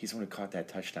freshman. He's the one who caught that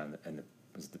touchdown. And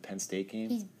was it the Penn State game?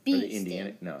 He's Or the beasting.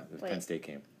 Indiana? No, the Wait. Penn State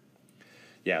game.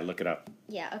 Yeah, look it up.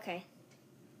 Yeah. Okay.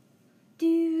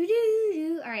 Do do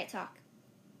do. All right, talk.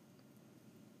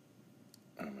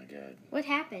 Oh my god. What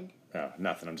happened? Oh,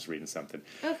 nothing. I'm just reading something.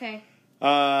 Okay.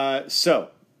 Where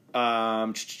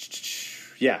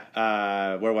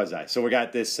was I? So we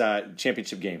got this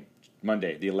championship game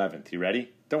Monday, the 11th. You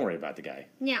ready? Don't worry about the guy.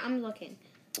 Yeah, I'm looking.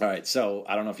 All right. So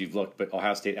I don't know if you've looked, but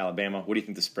Ohio State, Alabama. What do you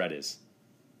think the spread is?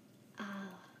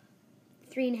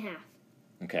 3.5.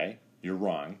 Okay, you're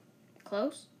wrong.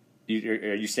 Close? Are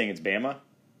you saying it's Bama?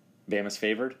 Bama's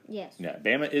favored? Yes. Yeah,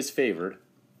 Bama is favored,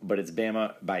 but it's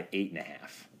Bama by 8.5.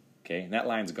 Okay, and that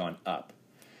line's gone up.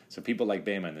 So people like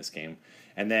Bama in this game.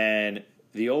 And then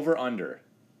the over-under,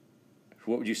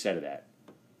 what would you say to that?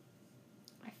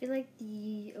 I feel like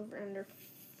the over/under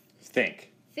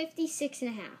Think.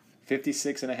 56.5.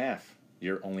 56.5.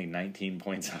 You're only 19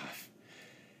 points off.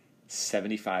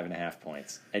 75.5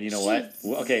 points. And you know what? Jeez.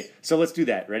 Well, okay, so let's do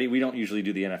that. Ready? We don't usually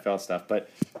do the NFL stuff, but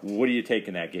what do you take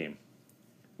in that game?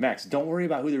 Max, don't worry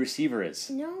about who the receiver is.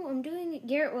 No, I'm doing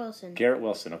Garrett Wilson. Garrett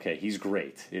Wilson. Okay, he's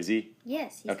great. Is he?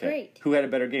 Yes, he's Okay. great. Who had a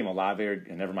better game, Olave or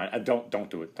never mind? Don't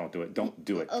do it. Don't do it. Don't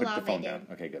do it. Put the Olave phone did. down.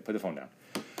 Okay, good. Put the phone down.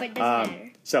 But it doesn't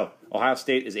matter. So Ohio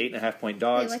State is 8.5-point Wait,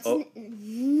 dogs. what's Oh,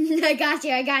 I got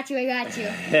you.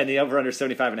 and the over under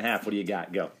 75.5. What do you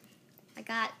got? Go. I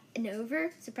got an over,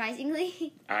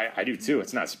 surprisingly. I do too.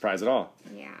 It's not a surprise at all.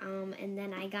 Yeah, and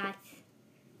then I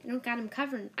don't got him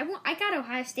covering. I got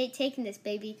Ohio State taking this,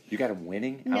 baby. You got him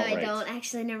winning? No, outright. I don't.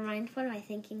 Actually, never mind. What am I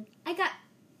thinking? I got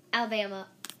Alabama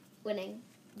winning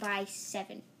by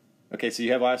 7. Okay, so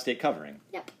you have Ohio State covering.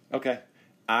 Yep. Okay.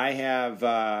 I have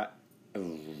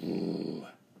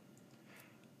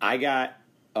I got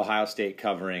Ohio State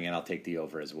covering, and I'll take the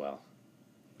over as well.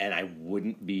 And I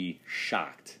wouldn't be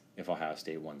shocked if Ohio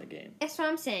State won the game. That's what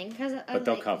I'm saying. But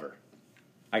they'll cover.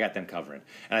 I got them covering.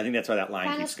 And I think that's why that line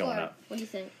Final keeps score. going up. What do you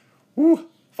think? Woo.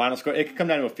 Final score. It could come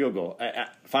down to a field goal.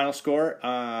 Final score,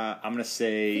 I'm going to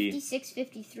say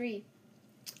 56-53.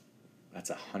 that's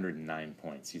 109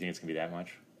 points. You think it's going to be that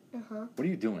much? Uh-huh. What are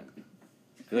you doing?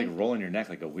 You're like rolling your neck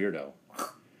like a weirdo.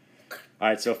 All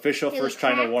right, so official Hey, first look,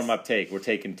 trying to cracks. warm up take. We're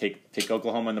taking take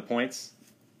Oklahoma in the points.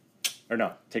 Or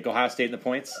no, take Ohio State in the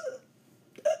points.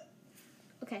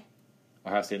 Okay.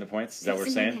 Ohio State in the points. Is that what we're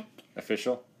Yes, saying? okay.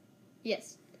 Official.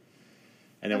 Yes.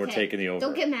 And then we're Okay. taking the over.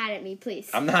 Don't get mad at me, please.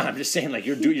 I'm not. I'm just saying, like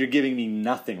you're giving me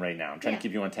nothing right now. I'm trying Yeah. to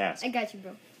keep you on task. I got you,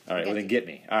 bro. All right, I well got then you. get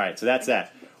me. All right, so that's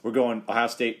that. We're going Ohio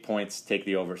State points. Take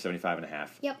the over 75.5.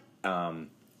 Yep.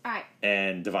 All right.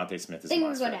 And Devontae Smith is a Thing we're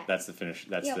monster. good at. That's the finish.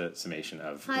 That's Yep. the summation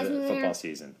of Heisman the winner. football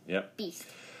season. Yep. Beast.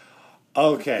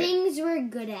 Okay. Things we're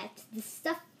good at. The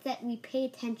stuff that we pay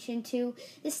attention to.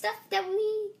 The stuff that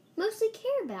we mostly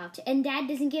care about. And Dad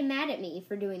doesn't get mad at me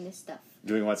for doing this stuff.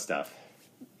 Doing what stuff?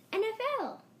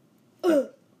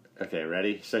 NFL. Okay,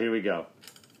 ready? So here we go.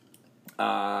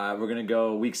 We're gonna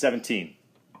go week 17.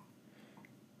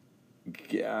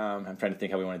 I'm trying to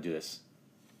think how we want to do this.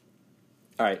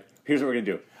 All right, here's what we're gonna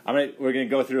do. We're gonna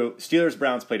go through Steelers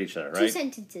Browns played each other, right? 2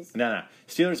 sentences. No.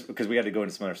 Steelers, because we got to go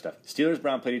into some other stuff. Steelers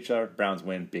Browns played each other. Browns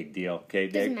win, big deal. Okay,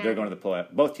 Doesn't they're matter. going to the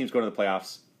playoff. Both teams going to the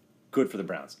playoffs. Good for the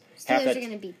Browns. Steelers are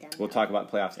gonna beat them, We'll though. talk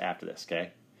about playoffs after this.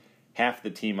 Okay. half the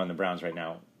team on the Browns right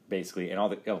now, basically, and all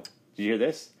the did you hear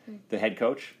this? The head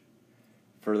coach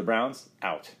for the Browns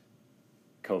out,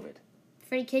 COVID.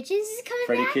 Freddie Kitchens is coming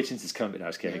Freddie back? Kitchens is coming. No, I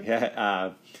was kidding.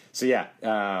 No. So yeah,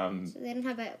 So they don't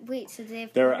have a... Wait, so they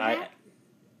have... there.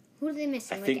 Who are they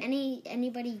missing? I Like think-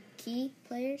 anybody key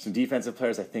players? Some defensive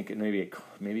players. I think maybe a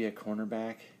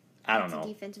cornerback. I don't That's know. a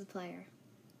defensive player.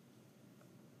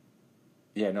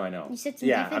 Yeah, no, I know. You said some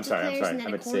yeah, defensive players and then I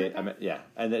a meant to say, cornerback? yeah.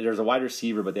 And then there's a wide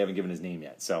receiver, but they haven't given his name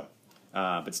yet. So,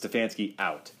 but Stefanski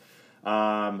out.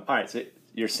 All right, so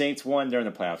your Saints won. They're in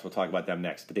the playoffs. We'll talk about them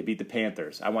next. But they beat the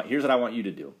Panthers. Here's what I want you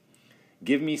to do.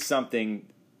 Give me something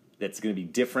that's going to be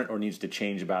different or needs to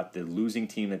change about the losing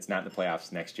team that's not in the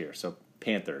playoffs next year. So,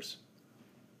 Panthers.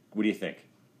 What do you think?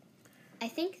 I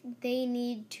think they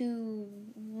need to...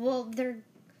 Well,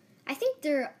 I think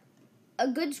they're a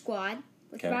good squad.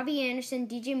 With Okay. Robbie Anderson,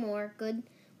 DJ Moore, good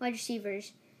wide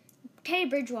receivers. Teddy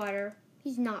Bridgewater,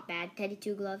 he's not bad. Teddy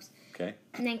Two Gloves. Okay.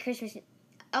 And then Christmas.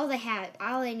 All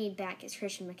they need back is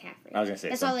Christian McCaffrey. I was going to say.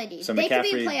 That's so, all they need. So They could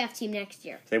be a McCaffrey- playoff team next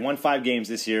year. They won 5 games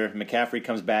this year. McCaffrey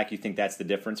comes back. You think that's the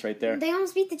difference right there? They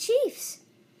almost beat the Chiefs.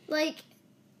 Like,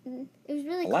 it was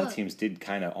really A close. lot of teams did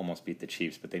kind of almost beat the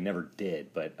Chiefs, but they never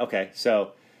did. But okay,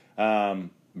 so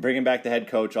bringing back the head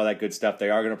coach, all that good stuff. They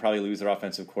are going to probably lose their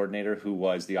offensive coordinator, who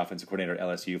was the offensive coordinator at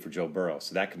LSU for Joe Burrow.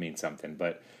 So that could mean something.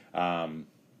 But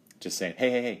just saying,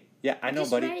 hey, yeah, I know,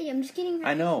 just buddy. ready. I'm just getting ready.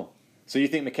 I know. So you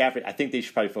think McCaffrey? I think they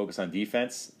should probably focus on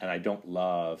defense, and I don't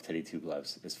love Teddy Two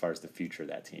Gloves as far as the future of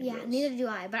that team Yeah, goes. neither do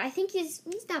I. But I think he's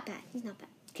not bad. He's not bad.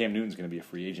 Cam Newton's going to be a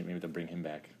free agent. Maybe they'll bring him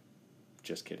back.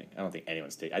 Just kidding. I don't think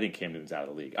anyone's taking. I think Cam Newton's out of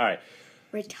the league. All right.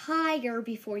 Retire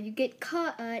before you get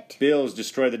cut. Bills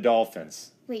destroy the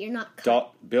Dolphins. Wait, you're not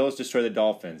cut. Bills destroy the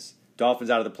Dolphins. Dolphins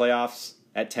out of the playoffs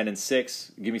at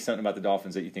 10-6. Give me something about the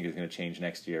Dolphins that you think is going to change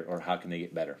next year, or how can they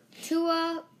get better?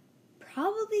 Tua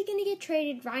probably going to get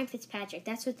traded. Ryan Fitzpatrick.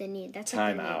 That's what they need. That's what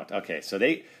they need. Timeout. Okay, so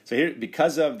here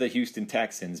because of the Houston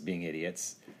Texans being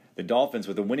idiots, the Dolphins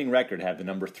with a winning record have the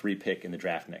number 3 pick in the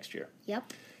draft next year.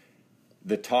 Yep.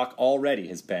 The talk already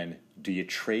has been: do you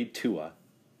trade Tua?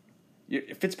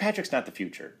 Fitzpatrick's not the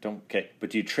future. But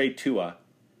do you trade Tua,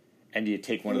 and do you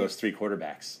take one of those 3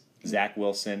 quarterbacks? Zach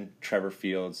Wilson, Trevor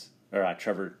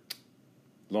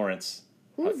Lawrence.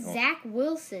 Who's Zach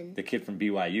Wilson? The kid from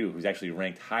BYU, who's actually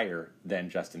ranked higher than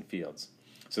Justin Fields.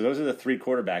 So those are the 3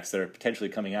 quarterbacks that are potentially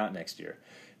coming out next year.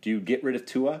 Do you get rid of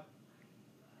Tua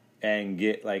and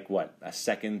get a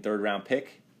second, third round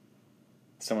pick?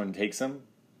 Someone takes them.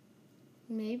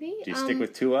 Maybe. Do you stick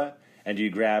with Tua, and do you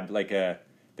grab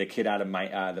the kid out of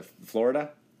the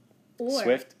Florida? Or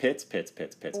Swift, Pitts.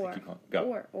 Or, Keep going.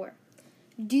 Go. Or.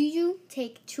 Do you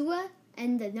take Tua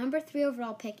and the number 3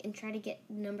 overall pick and try to get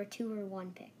number 2 or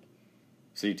 1 pick?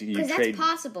 So you Because trade. that's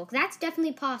possible. That's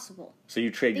definitely possible. So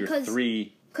you trade your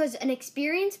 3. Because an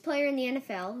experienced player in the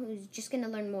NFL who's just going to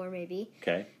learn more, maybe,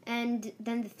 Okay. and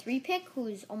then the 3 pick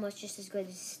who's almost just as good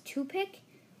as 2 pick.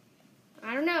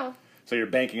 I don't know. So you're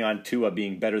banking on Tua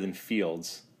being better than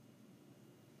Fields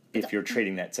if you're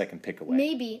trading that second pick away.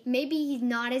 Maybe he's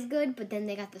not as good, but then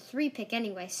they got the 3 pick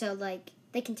anyway, so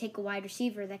they can take a wide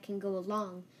receiver that can go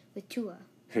along with Tua.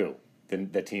 Who?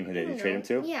 The team who they trade him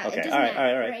to? Yeah, Okay. it doesn't All right.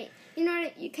 matter, right? You know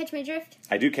what? You catch my drift?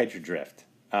 I do catch your drift.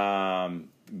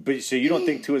 But so you don't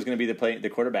think Tua's going to be the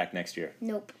quarterback next year?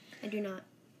 Nope, I do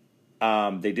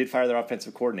not. They did fire their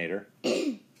offensive coordinator.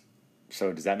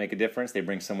 So does that make a difference? They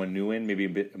bring someone new in, maybe a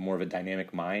bit more of a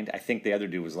dynamic mind. I think the other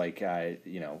dude was in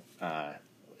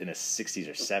his 60s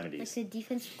or 70s. Like the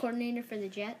defensive coordinator for the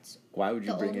Jets. Why would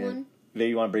you the bring old in? one? Maybe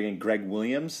you want to bring in Greg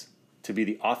Williams to be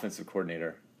the offensive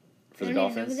coordinator for the I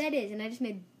don't even know Dolphins. who that is, and I just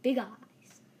made big eyes.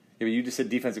 Yeah, but you just said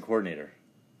defensive coordinator.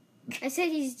 I said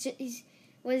he's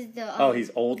He's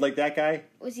old like that guy?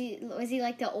 Was he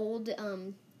like the old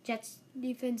Jets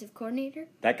defensive coordinator?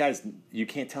 That guy's, you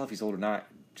can't tell if he's old or not,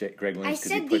 Greg Williams,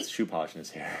 because he said puts shoe polish in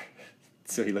his hair.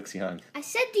 So he looks young. I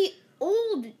said the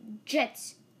old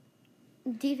Jets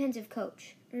defensive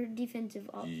coach or defensive.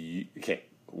 Okay,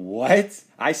 what?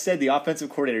 I said the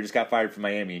offensive coordinator just got fired from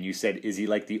Miami, and you said, is he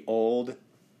like the old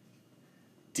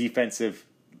defensive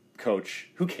coach?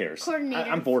 Who cares? Coordinator.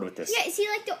 I'm bored with this. Yeah, is he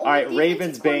like the old All right, defensive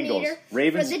Ravens, Bengals. coordinator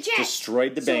Ravens for the Jets?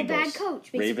 destroyed the So Bengals. bad coach,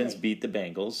 basically. Ravens beat the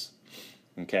Bengals.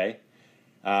 Okay.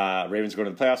 Ravens go to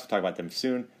the playoffs. We'll talk about them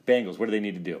soon. Bengals, what do they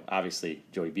need to do? Obviously,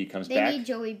 Joey B comes They back. need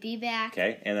Joey B back.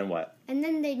 Okay, and then what? And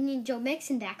then they need Joe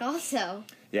Mixon back also.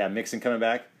 Yeah, Mixon coming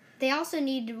back. They also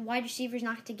need wide receivers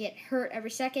not to get hurt every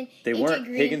second. They AJ weren't.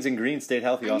 Green, Higgins and Green stayed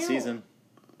healthy I all know. season.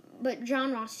 But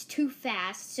John Ross is too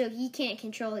fast, so he can't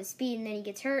control his speed, and then he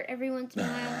gets hurt every once in a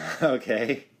while.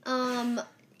 Okay.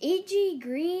 AJ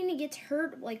Green gets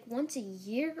hurt like once a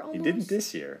year almost. He didn't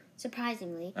this year.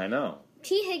 Surprisingly. I know.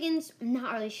 T. Higgins, I'm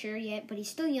not really sure yet, but he's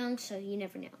still young, so you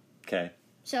never know. Okay.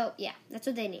 So, yeah, that's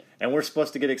what they need. And we're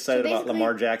supposed to get excited about basically,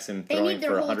 Lamar Jackson they throwing need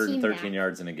their for whole team 113 back.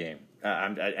 yards in a game.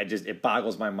 It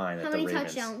boggles my mind that How the many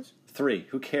Ravens. touchdowns? 3.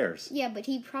 Who cares? Yeah, but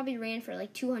he probably ran for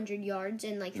like 200 yards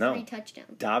and like No. 3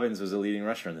 touchdowns. Dobbins was the leading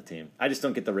rusher on the team. I just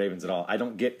don't get the Ravens at all. I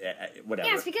don't get whatever.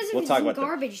 Yeah, it's because it We'll was talk in about them.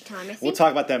 garbage time. I think, We'll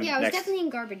talk about them Yeah, it was next. definitely in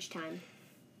garbage time.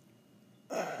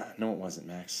 No, it wasn't,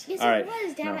 Max. Yes, all it right.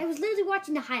 was, Dad. No. I was literally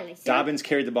watching the highlights. Dobbins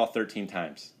carried the ball 13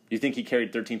 times. You think he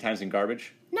carried 13 times in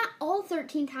garbage? Not all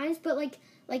 13 times, but like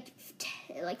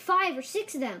 5 or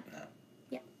 6 of them.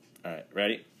 All right,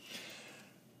 ready?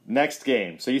 Next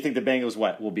game. So you think the Bengals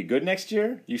will be good next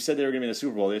year? You said they were going to be in the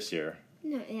Super Bowl this year.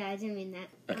 No, yeah, I didn't mean that.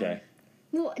 Okay.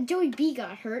 Well, Joey B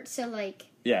got hurt, so like.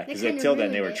 Yeah, that because kinda until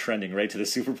then they ruined were it. trending right to the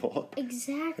Super Bowl.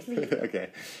 Exactly. Okay.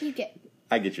 You get.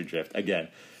 I get your drift. Again,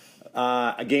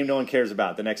 a game no one cares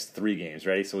about. The next 3 games,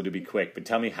 ready? So we'll do be quick. But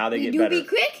tell me how they get Do better. be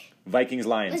quick. Vikings,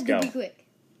 Lions, Let's go. do be quick.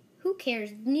 Who cares?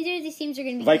 Neither of these teams are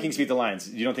going to be. Vikings good. beat the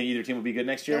Lions. You don't think either team will be good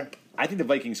next year? Nope. I think the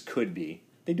Vikings could be.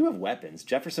 They do have weapons.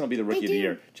 Jefferson will be the rookie of the do.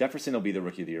 year. Jefferson will be the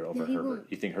rookie of the year over No, he Herbert.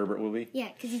 won't. You think Herbert will be? Yeah,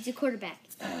 because he's a quarterback.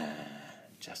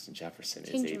 Justin Jefferson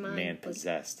Change is a your mind, man but-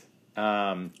 possessed.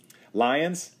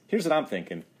 Lions. Here's what I'm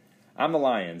thinking. I'm the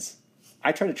Lions.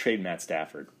 I try to trade Matt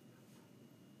Stafford.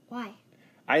 Why?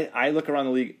 I look around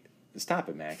the league. Stop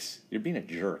it, Max. You're being a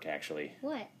jerk, actually.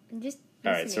 What? I'm just.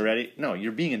 All right, so listening. ready? No,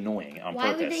 you're being annoying on Why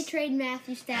purpose. would they trade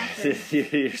Matthew Stafford?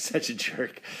 You're such a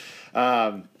jerk.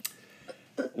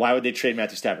 Why would they trade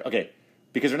Matthew Stafford? Okay,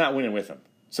 because they're not winning with him.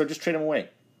 So just trade him away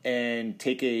and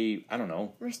take I don't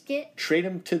know, Risk it. trade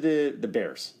him to the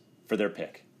Bears for their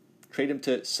pick. Trade him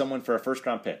to someone for a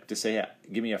first-round pick. To say, yeah,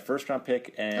 give me a first-round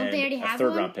pick and Don't they already a have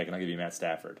third-round one? pick, and I'll give you Matt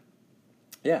Stafford.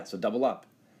 Yeah, so double up.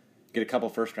 Get a couple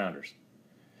first-rounders.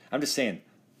 I'm just saying,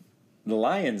 the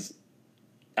Lions,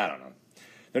 I don't know.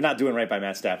 They're not doing right by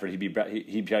Matt Stafford. He'd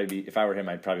probably be, if I were him,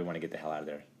 I'd probably want to get the hell out of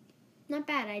there. Not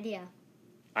bad idea.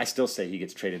 I still say he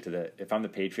gets traded to if I'm the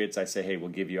Patriots, I say, hey, we'll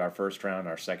give you our first round,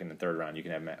 our second and third round. You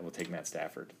can have we'll take Matt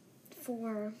Stafford.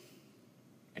 For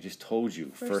I just told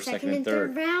you, first, second, and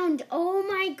third. round. Oh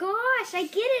my gosh, I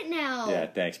get it now. Yeah,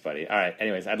 thanks, buddy. All right,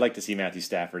 anyways, I'd like to see Matthew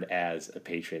Stafford as a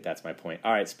Patriot. That's my point.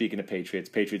 All right, speaking of Patriots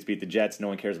beat the Jets. No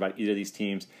one cares about either of these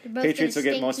teams. They're both Patriots will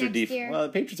gonna get most of their stink next defense. year. Well, the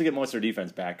Patriots will get most of their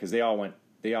defense back because they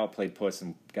all played puss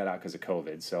and got out because of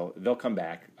COVID. So they'll come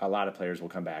back. A lot of players will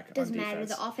come back Doesn't on matter.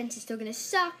 defense. The offense is still going to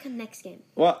suck next game.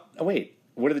 Well, wait.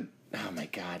 What are the? Oh my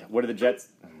God! What are the Jets?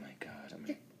 Oh my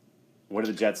God! What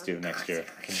do the Jets do next year?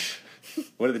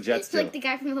 What do the Jets It's do? like the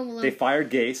guy from Home Alone. They fired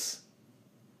Gase,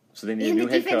 so they need a and new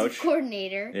the head defensive coach.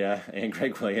 coordinator. Yeah, and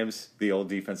Greg Williams, the old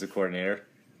defensive coordinator.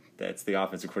 That's the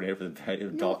offensive coordinator for the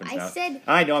Dolphins I now. said-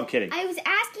 I know, I'm kidding. I was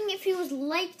asking if he was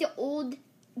like the old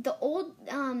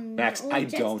Max, I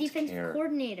Jets don't defensive care.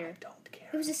 coordinator. Don't care.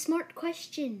 It was a smart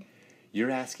question.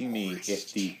 You're asking me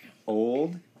if the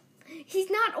old He's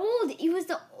not old. He was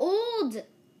the old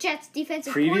Jets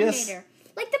defensive Previous? coordinator.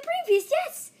 Like the previous,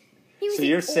 yes. He was So the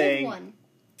you're old saying- one.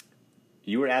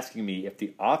 you were asking me if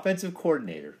the offensive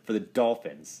coordinator for the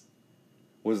Dolphins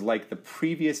was like the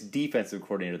previous defensive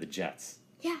coordinator of the Jets.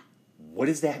 Yeah. What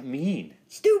does that mean?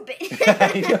 Stupid.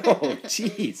 I know,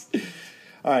 jeez.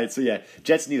 All right, so yeah,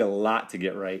 Jets need a lot to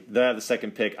get right. They'll have the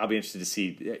second pick. I'll be interested to see.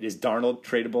 Is Darnold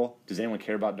tradable? Does anyone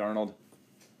care about Darnold?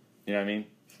 You know what I mean?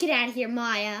 Get out of here,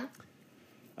 Maya.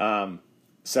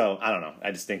 So, I don't know.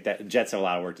 I just think that Jets have a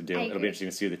lot of work to do. I It'll agree. be interesting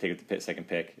to see who they take at the second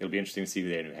pick. It'll be interesting to see who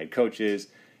their new head coach is.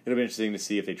 It'll be interesting to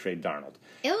see if they trade Darnold.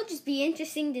 It'll just be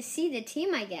interesting to see the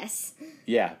team, I guess.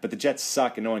 Yeah, but the Jets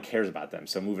suck and no one cares about them.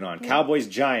 So moving on. Cowboys,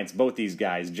 Giants, both these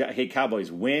guys. Hey,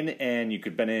 Cowboys, win and you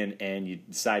could bet in and you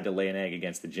decide to lay an egg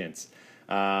against the Gents.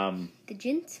 The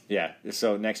Gint? Yeah,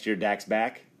 so next year Dak's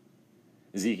back.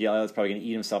 Ezekiel Elliott's probably going to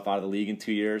eat himself out of the league in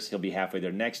 2 years. He'll be halfway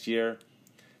there next year.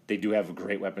 They do have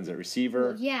great weapons at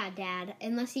receiver. Yeah, Dad.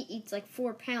 Unless he eats like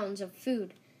 4 pounds of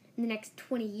food in the next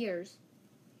 20 years.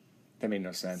 That made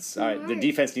no sense. All right, the Smart.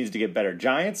 defense needs to get better.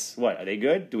 Giants, what, are they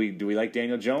good? Do we like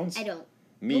Daniel Jones? I don't.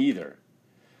 Me Nope. either.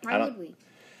 Why I don't- would we?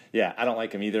 Yeah, I don't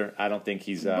like him either. I don't think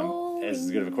he's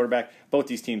as good of a quarterback. Both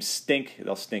these teams stink.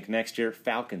 They'll stink next year.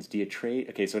 Falcons, do you trade?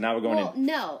 Okay, so now we're going Well, in.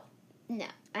 no.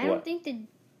 I What? don't think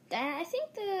I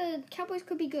think the Cowboys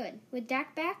could be good. With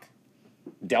Dak back,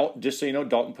 Just so you know,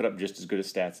 Dalton put up just as good a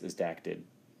stats as Dak did.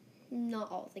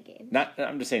 not all the games.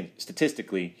 I'm just saying,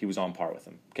 statistically, he was on par with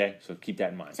him. Okay, so keep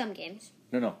that in mind. Some games.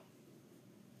 No.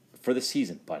 For the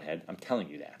season, butthead, I'm telling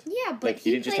you that. Yeah, but Like,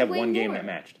 he didn't just played have way one game more. that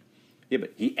matched. Yeah,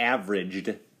 but he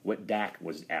averaged what Dak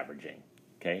was averaging.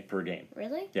 okay, per game.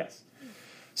 Really? Yes.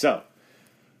 So,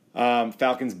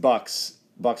 Falcons, Bucks.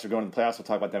 Bucks are going to the playoffs. We'll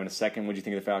talk about them in a second. What do you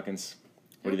think of the Falcons?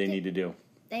 What do they need to do?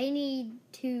 They need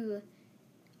to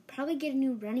probably get a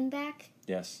new running back.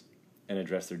 Yes. And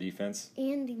address their defense.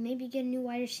 And maybe get a new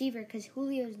wide receiver because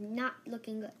Julio's not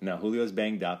looking good. No, Julio's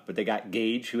banged up. But they got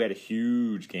Gage, who had a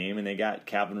huge game. And they got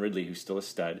Calvin Ridley, who's still a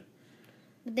stud.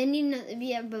 But they need another.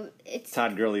 Yeah, but it's.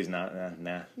 Todd Gurley's not.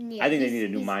 Nah. Yeah, I think they need a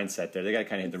new mindset there. They got to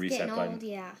kind of hit the he's reset getting button. old,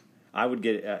 yeah. I would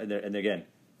get. And again,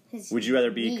 His would you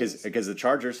rather be. knees. Because the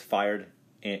Chargers fired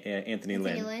Anthony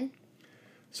Lynn. Lynn.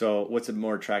 So what's a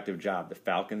more attractive job, the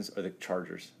Falcons or the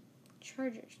Chargers?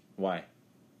 Chargers. Why?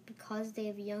 Because they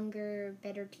have a younger,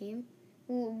 better team.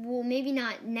 Well, maybe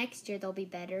not next year they'll be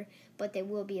better, but they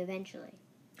will be eventually.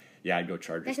 Yeah, I'd go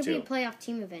Chargers That could too. be a playoff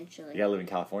team eventually. You gotta live in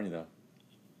California though.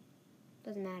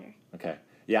 Doesn't matter. Okay.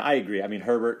 Yeah, I agree. I mean,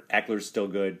 Herbert, Eckler's still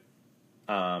good.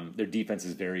 Their defense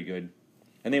is very good,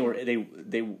 and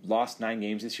they lost 9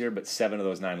 games this year, but 7 of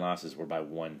those 9 losses were by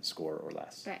 1 score or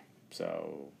less. Right.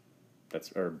 So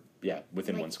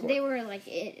within Like, 1 score. They were like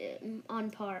on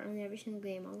par on every single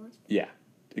game almost. Yeah.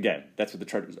 Again, that's what the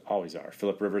Chargers always are.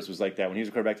 Phillip Rivers was like that when he was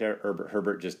a quarterback there.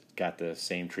 Herbert just got the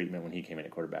same treatment when he came in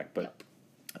at quarterback. But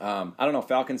I don't know.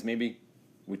 Falcons, maybe.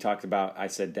 We talked about, I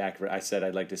said Dak. I said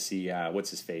I'd like to see, what's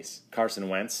his face? Carson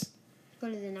Wentz. Go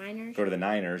to the Niners. Go to the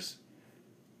Niners.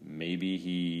 Maybe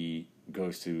he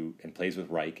goes to and plays with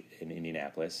Reich in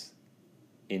Indianapolis.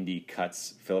 Indy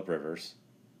cuts Phillip Rivers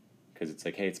because it's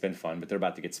like, hey, it's been fun, but they're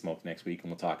about to get smoked next week,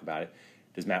 and we'll talk about it.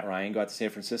 Does Matt Ryan go out to San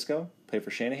Francisco, play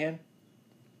for Shanahan?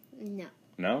 No.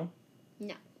 No?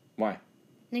 No. Why?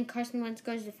 Then Carson Wentz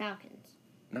goes to the Falcons.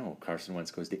 No, Carson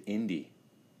Wentz goes to Indy.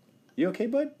 You okay,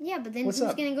 bud? Yeah, but then What's who's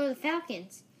up? going to go to the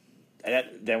Falcons?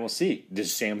 Then we'll see.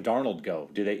 Does Sam Darnold go?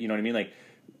 Do they? You know what I mean? Like,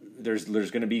 there's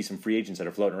going to be some free agents that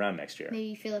are floating around next year.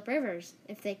 Maybe Phillip Rivers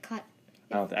if they cut.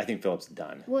 I think Phillip's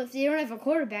done. Well, if they don't have a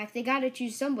quarterback, they got to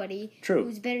choose somebody True.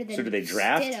 who's better than So do they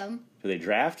draft? Stidham. Do they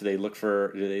draft? Do they look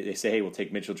for? Do they say, hey, we'll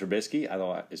take Mitchell Trubisky? I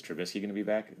thought, is Trubisky going to be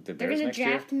back at the They're Bears going next to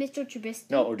year? draft Mitchell Trubisky.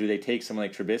 No, or do they take someone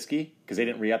like Trubisky because they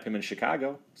didn't re-up him in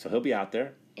Chicago, so he'll be out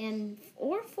there.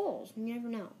 Or Foles. You never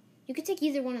know. You could take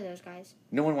either one of those guys.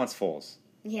 No one wants Foles.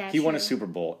 Yeah, He won a true. Super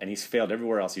Bowl and he's failed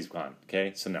everywhere else he's gone.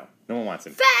 Okay, so no one wants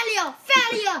him.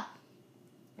 Failure!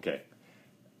 Okay.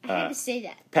 I had to say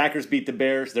that. Packers beat the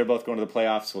Bears. They're both going to the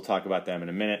playoffs. We'll talk about them in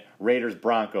a minute. Raiders,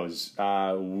 Broncos.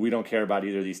 We don't care about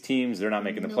either of these teams. They're not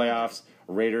making the No. playoffs.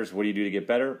 Raiders, what do you do to get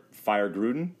better? Fire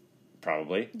Gruden?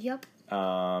 Probably. Yep.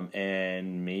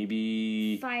 And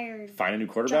maybe Fired find a new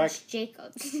quarterback? Josh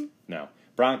Jacobs. No.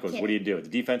 Broncos, Okay. what do you do? The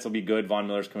defense will be good. Von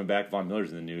Miller's coming back. Von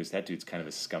Miller's in the news. That dude's kind of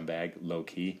a scumbag,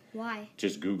 low-key. Why?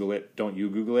 Just Google it. Don't you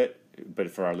Google it.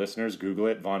 But for our listeners, Google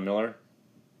it. Von Miller,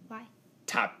 Why?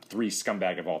 top 3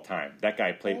 scumbag of all time. That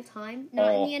guy played All time? Not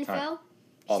all in the NFL? time.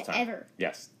 All Just time. Ever.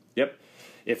 Yes. Yep.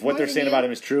 If what More they're than saying you? about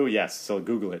him is true, yes. So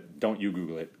Google it. Don't you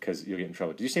Google it because you'll get in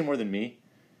trouble. Did you say more than me?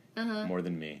 Uh-huh. More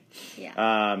than me.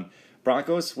 Yeah.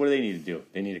 Broncos, what do they need to do?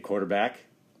 They need a quarterback.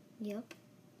 Yep.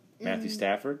 Matthew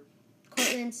Stafford.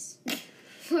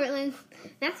 Portland.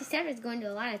 Matthew Stafford's going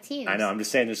to a lot of teams. I know. I'm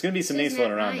just saying there's going to be some So names is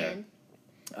floating Matt around Ryan.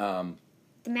 there.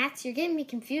 The Mats, you're getting me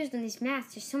confused on these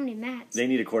Mats. There's so many Mats. They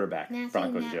need a quarterback. Matthew,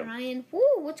 Broncos Matt do. Ryan. Woo,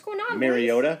 what's going on, boys?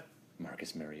 Mariota.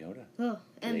 Marcus Mariota. Oh,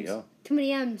 There you M's. go. Too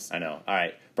many M's. I know. All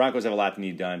right. Broncos have a lot to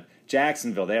need done.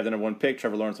 Jacksonville, they have the number 1 pick.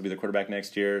 Trevor Lawrence will be the quarterback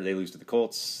next year. They lose to the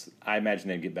Colts. I imagine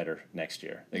they'd get better next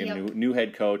year. They get a Yep. new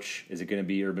head coach. Is it going to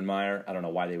be Urban Meyer? I don't know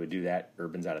why they would do that.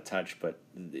 Urban's out of touch, but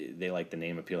they like the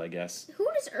name appeal, I guess. Who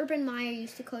does Urban Meyer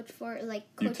used to coach for? Like,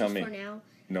 You coaches tell me. for now?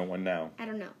 No one now. I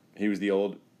don't know. He was the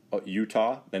old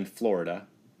Utah, then Florida,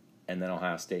 and then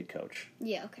Ohio State coach.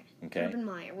 Yeah, okay. Okay. Urban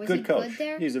Meyer. Was Good he coach. good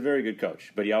there? He's a very good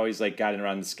coach, but he always got in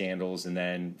around the scandals and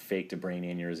then faked a brain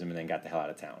aneurysm and then got the hell out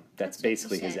of town. That's That's what you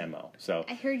basically his said. MO. So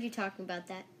I heard you talking about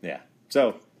that. yeah.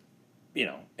 So,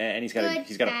 and he's got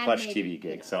Good, a bad, plush maybe. TV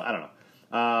gig. So I don't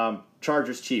know.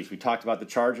 Chargers, Chiefs. We talked about the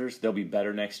Chargers. They'll be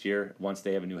better next year once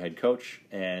they have a new head coach,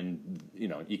 and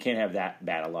you can't have that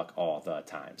bad of luck all the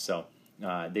time. So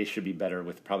they should be better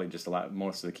with probably just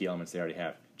most of the key elements they already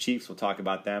have. Chiefs. We'll talk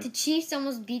about them. The Chiefs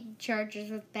almost beat the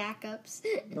Chargers with backups.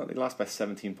 No, they lost by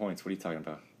 17 points. What are you talking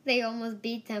about? They almost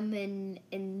beat them in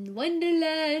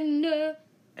Wonderland.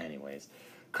 Anyways,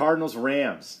 Cardinals,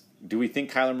 Rams. Do we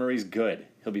think Kyler Murray's good?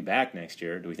 He'll be back next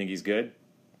year. Do we think he's good?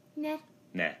 Nah.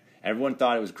 Nah. Everyone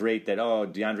thought it was great that,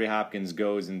 DeAndre Hopkins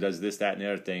goes and does this, that, and the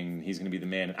other thing. He's going to be the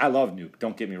man. I love Nuke.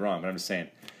 Don't get me wrong. But I'm just saying,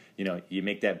 you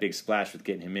make that big splash with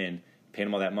getting him in, paying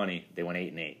him all that money. They went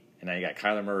 8-8. And now you got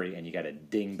Kyler Murray, and you got a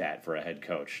dingbat for a head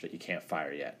coach that you can't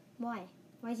fire yet. Why?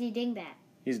 Why is he a dingbat?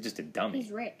 He's just a dummy.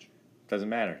 He's rich. Doesn't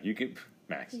matter. You could,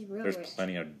 Max. He's real There's rich.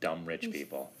 plenty of dumb rich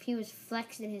people. He was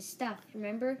flexing his stuff.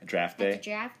 Remember? Draft At day. the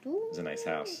draft. Ooh. It was a nice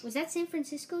house. Was that San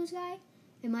Francisco's guy?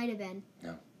 It might have been.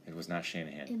 No, it was not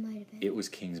Shanahan. It might have been. It was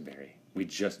Kingsbury. You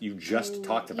just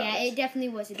talked about Yeah, it. it definitely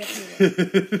was. It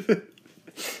definitely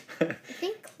was.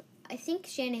 I think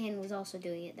Shanahan was also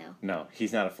doing it though. No,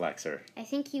 he's not a flexer. I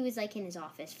think he was like in his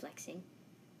office flexing.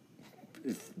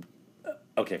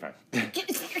 Okay, fine.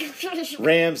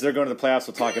 Rams, they're going to the playoffs.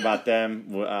 We'll talk about them.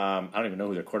 I don't even know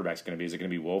who their quarterback's going to be. Is it going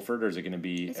to be Wolford or is it going to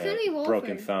be, It's gonna be Wolford.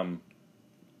 broken thumb?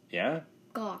 Yeah?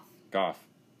 Goff. Goff.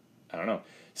 I don't know.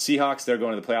 Seahawks, they're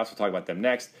going to the playoffs. We'll talk about them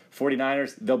next.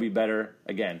 49ers, they'll be better.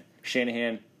 Again,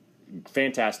 Shanahan,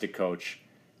 fantastic coach.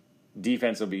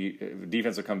 Defense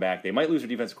will come back. They might lose their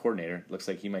defensive coordinator. Looks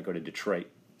like he might go to Detroit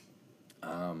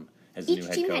as the new Each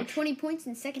head team coach. had 20 points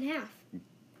in the second half.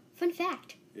 Fun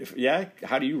fact. Yeah?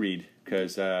 How do you read?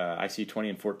 Because I see 20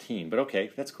 and 14. But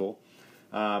okay, that's cool.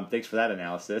 Thanks for that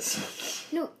analysis.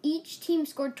 No, each team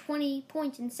scored 20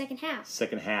 points in the second half.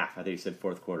 Second half. I think you said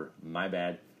fourth quarter. My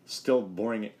bad. Still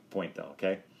boring point, though,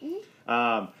 okay?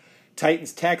 Mm-hmm.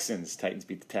 Titans, Texans. Titans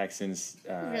beat the Texans.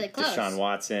 Really close. Deshaun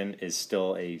Watson is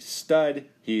still a stud.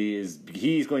 He's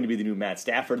going to be the new Matt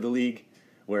Stafford of the league,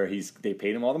 where they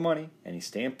paid him all the money, and he's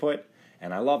staying put.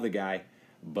 And I love the guy,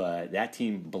 but that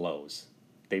team blows.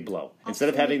 They blow. Instead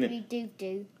of having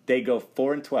they go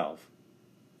 4-12.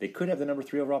 They could have the number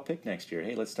 3 overall pick next year.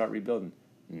 Hey, let's start rebuilding.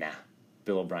 Nah.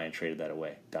 Bill O'Brien traded that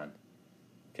away. Done.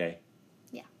 Okay?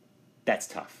 Yeah. That's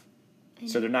tough.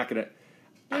 So they're not going to...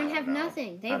 They don't have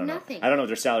nothing. They have nothing. I don't know if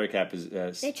their salary cap is...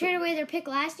 They traded away their pick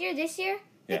last year. This year,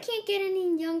 they can't get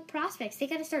any young prospects. They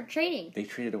got to start trading. They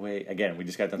traded away... Again, we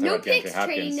just got done talking No about DeAndre picks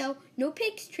Hopkins. trading, though. No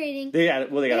picks trading. They got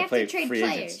to have play to trade free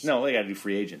players. agents. No, they got to do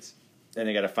free agents. Then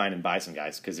they got to find and buy some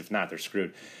guys, because if not, they're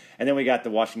screwed. And then we got the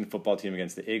Washington football team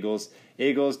against the Eagles.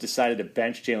 Eagles decided to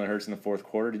bench Jalen Hurts in the fourth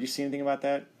quarter. Did you see anything about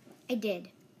that? I did.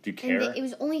 Do you care? And it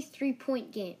was only a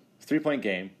 3-point game. 3-point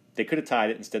game. They could have tied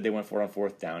it. Instead, they went for it on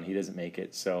fourth down. He doesn't make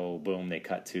it. So, boom, they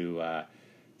cut to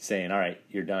saying, all right,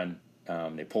 you're done.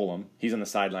 They pull him. He's on the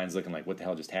sidelines looking like, what the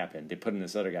hell just happened? They put in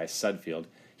this other guy, Sudfield.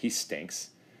 He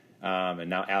stinks. And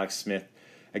now Alex Smith.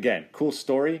 Again, cool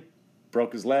story.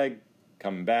 Broke his leg.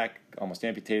 Coming back. Almost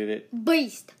amputated it.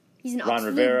 Beast. He's an Ron absolute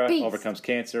Rivera beast. overcomes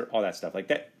cancer. All that stuff. Like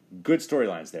that. Good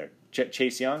storylines there.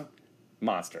 Chase Young,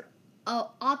 monster.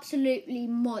 Oh, absolutely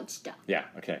monster. Yeah,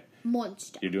 okay.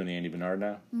 Monster. You're doing the Andy Bernard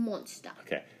now? Monster.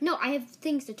 Okay. No, I have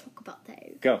things to talk about though.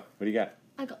 Go. What do you got?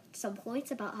 I got some points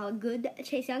about how good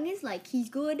Chase Young is. Like he's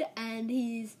good and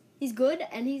he's good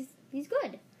and he's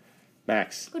good.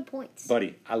 Max. Good points.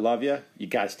 Buddy, I love you. You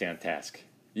got to stay on task.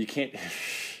 You can't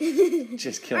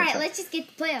just kill All right, yourself. let's just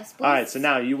get the playoffs. Boys. All right, so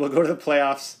now you will go to the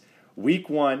playoffs. Week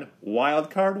 1, wild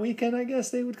card weekend, I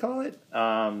guess they would call it.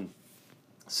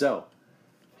 So,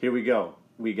 here we go.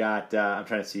 We got, I'm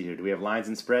trying to see here. Do we have lines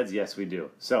and spreads? Yes, we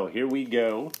do. So, here we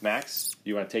go. Max,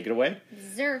 you want to take it away?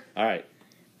 Zer. All right.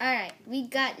 All right, we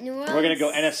got New Orleans. We're going to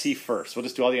go NFC first. We'll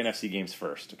just do all the NFC games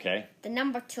first, okay? The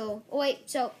number 2. Oh, wait,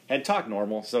 so And talk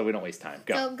normal so we don't waste time.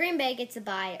 Go. So Green Bay gets a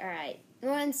bye. All right. New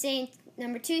Orleans Saints,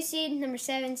 number 2 seed, number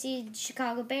 7 seed,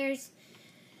 Chicago Bears.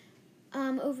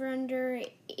 Over under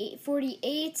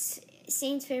 48.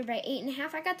 Saints favored by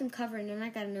 8.5. I got them covering, and I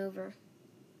got an over.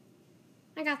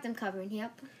 I got them covering.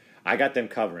 Yep. I got them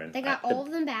covering. They got all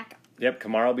of them back. Yep,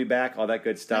 Kamara will be back. All that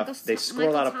good stuff. They score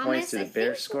a lot of points. Do the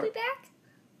Bears score? Will be back?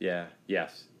 Yeah.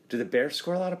 Yes. Do the Bears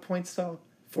score a lot of points though?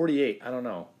 48. I don't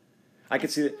know. I could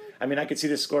see. I could see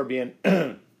the score being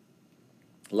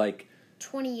like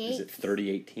 28. Is it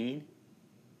 30-18?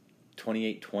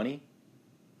 28-20?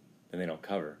 Then they don't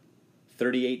cover.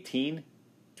 30-18?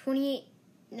 28.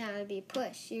 No, it'd be a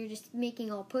push. You're just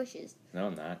making all pushes. No,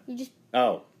 I'm not. You just.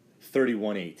 Oh,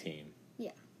 31-18. Yeah.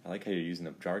 I like how you're using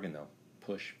the jargon though.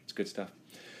 Push. It's good stuff.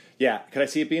 Yeah. Could I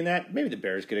see it being that? Maybe the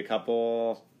Bears get a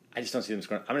couple. I just don't see them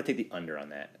scoring. I'm going to take the under on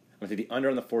that. I'm going to take the under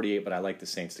on the 48, but I like the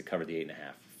Saints to cover the 8.5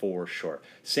 for sure.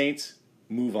 Saints,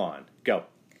 move on. Go.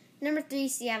 Number 3,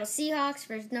 Seattle Seahawks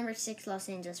versus number 6, Los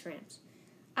Angeles Rams.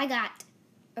 I got.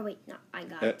 Oh wait, no, I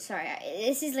got. Sorry,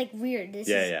 this is like weird.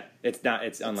 Yeah. It's not.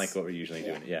 It's unlike what we're usually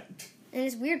doing. Yeah. And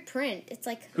it's weird print. It's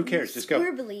like who cares? Just go.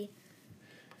 Squirbly.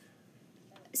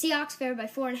 Seahawks favored by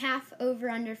 4.5. Over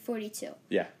under 42.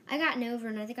 Yeah. I got an over,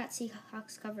 and I got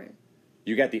Seahawks covering.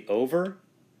 You got the over.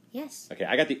 Yes. Okay,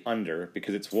 I got the under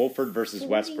because it's Wolford versus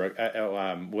 40. Westbrook.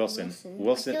 Wilson.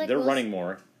 Wilson. Like they're running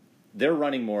more. They're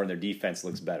running more, and their defense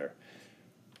looks better.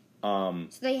 So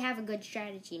they have a good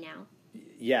strategy now.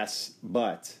 Yes,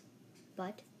 but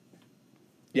But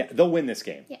yeah, they'll win this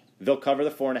game. Yeah. They'll cover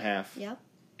the 4.5. Yep.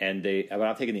 but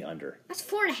I'm taking the under. That's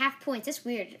 4.5 points. That's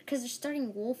weird because they're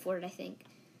starting Wolford, I think.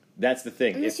 That's the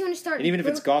thing. Unless you want to start, and even if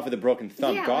it's Goff with a broken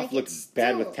thumb, Yeah, Goff like, looks it's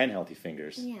bad still- with 10 healthy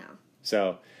fingers. Yeah.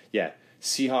 So, yeah,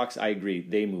 Seahawks, I agree.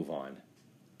 They move on.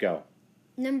 Go.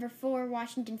 Number 4,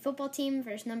 Washington football team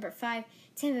versus number 5,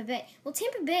 Tampa Bay. Well,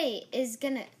 Tampa Bay is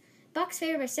gonna Bucks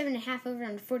favored by 7.5 over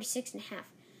under 46.5.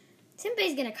 Tampa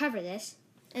Bay's gonna cover this,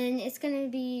 and it's gonna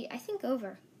be, I think,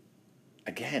 over.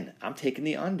 Again, I'm taking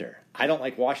the under. I don't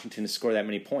like Washington to score that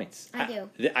many points. I do.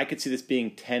 I could see this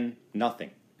being 10-0.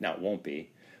 Now, it won't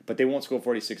be, but they won't score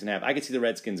 46.5. I could see the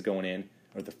Redskins going in,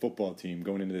 or the football team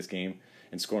going into this game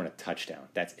and scoring a touchdown.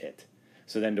 That's it.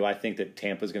 So then do I think that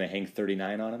Tampa's going to hang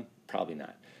 39 on them? Probably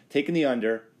not. Taking the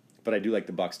under, but I do like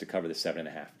the Bucks to cover the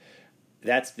 7.5.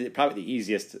 That's probably the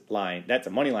easiest line. That's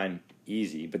a money line,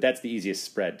 easy, but that's the easiest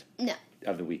spread No.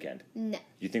 of the weekend. No.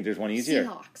 You think there's one easier?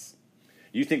 Seahawks.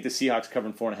 You think the Seahawks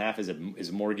covering 4.5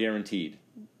 is more guaranteed?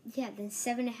 Yeah, then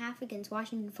 7.5 against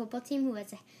Washington football team, who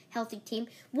has a healthy team.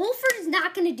 Wolford is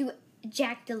not going to do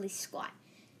Jack Dilly squat.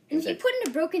 And if you put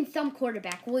in a broken thumb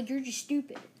quarterback, well, you're just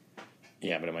stupid.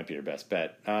 Yeah, but it might be your best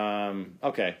bet.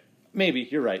 Okay. Maybe.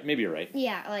 You're right. Maybe you're right.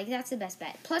 Yeah, like, that's the best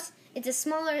bet. Plus, it's a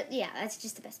smaller, yeah, that's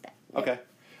just the best bet. Okay.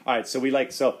 All right, so we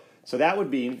like so that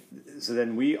would be so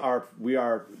then we are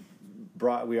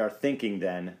thinking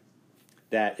then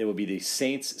that it will be the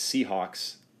Saints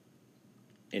Seahawks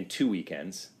in 2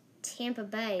 weekends Tampa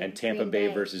Bay. and Tampa Green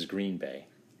Bay versus Green Bay.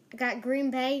 I got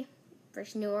Green Bay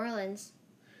versus New Orleans.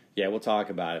 Yeah, we'll talk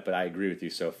about it, but I agree with you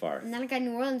so far. And then I got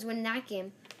New Orleans winning that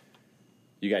game.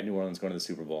 You got New Orleans going to the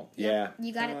Super Bowl. Yep. Yeah.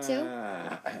 You got it too?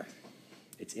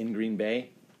 It's in Green Bay.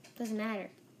 Doesn't matter.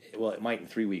 Well, it might in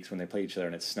 3 weeks when they play each other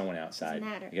and it's snowing outside. Doesn't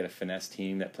matter. You got a finesse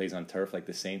team that plays on turf like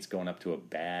the Saints going up to a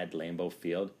bad Lambeau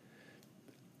Field.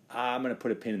 I'm going to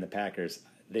put a pin in the Packers.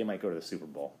 They might go to the Super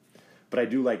Bowl. But I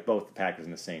do like both the Packers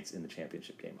and the Saints in the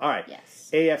championship game. All right. Yes.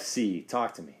 AFC,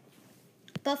 talk to me.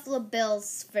 Buffalo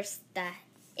Bills versus the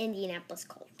Indianapolis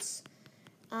Colts.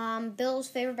 Bills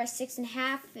favored by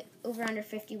 6.5, over under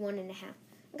 51.5.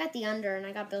 I got the under, and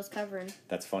I got Bills covering.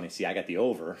 That's funny. See, I got the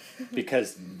over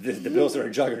because the Bills are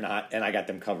a juggernaut, and I got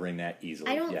them covering that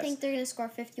easily. I don't Yes. think they're going to score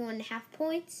 51.5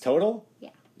 points. Total? Yeah.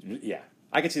 Yeah.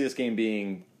 I could see this game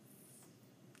being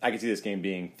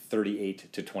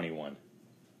 38-21.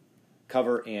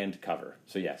 Cover and cover.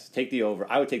 So yes, take the over.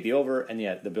 I would take the over, and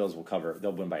yeah, the Bills will cover.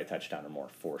 They'll win by a touchdown or more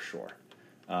for sure.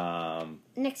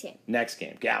 Next game. Next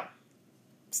game, go.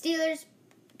 Steelers,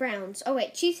 Browns. Oh,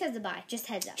 wait. Chiefs have the bye. Just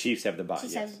heads up. Chiefs have the bye.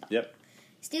 Chiefs Yes. have the bye. Yep.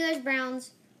 Steelers,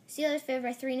 Browns. Steelers favored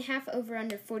by 3.5, over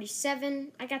under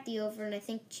 47. I got the over, and I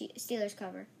think Steelers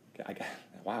cover.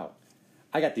 Wow.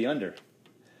 I got the under.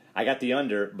 But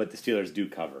the Steelers do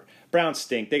cover. Browns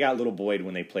stink. They got Little Boyd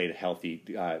when they played healthy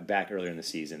back earlier in the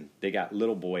season. They got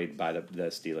Little Boyd by the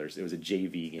Steelers. It was a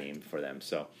JV game for them.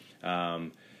 So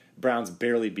Browns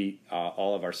barely beat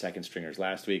all of our second stringers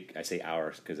last week. I say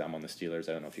ours because I'm on the Steelers.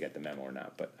 I don't know if you got the memo or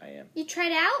not, but I am. You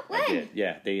tried out? When? I did.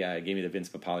 Yeah, they gave me the Vince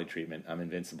Papale treatment. I'm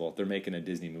invincible. They're making a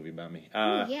Disney movie about me.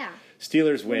 Yeah.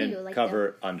 Steelers What are win. you, like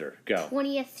Cover under. Go.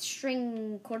 20th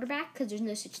string quarterback, because there's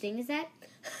no such thing as that.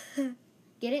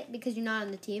 Get it? Because you're not on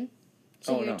the team.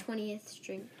 So Oh, you're no. 20th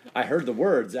string. I heard the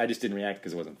words. I just didn't react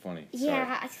because it wasn't funny. Yeah,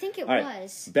 Sorry. I think it All right.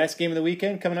 was. Best game of the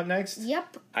weekend coming up next?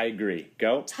 Yep. I agree.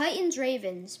 Go. Titans,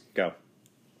 Ravens. Go.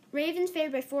 Ravens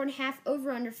favored by 4.5,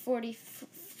 over under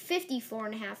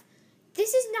 54.5.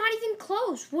 This is not even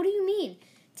close. What do you mean?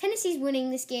 Tennessee's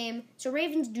winning this game, so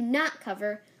Ravens do not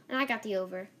cover, and I got the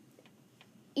over.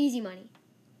 Easy money.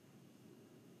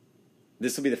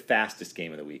 This will be the fastest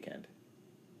game of the weekend.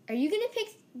 Are you going to pick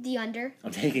the under?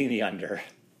 I'm taking the under.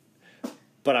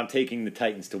 But I'm taking the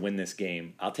Titans to win this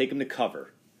game. I'll take them to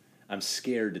cover. I'm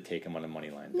scared to take them on a money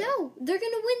line. No, they're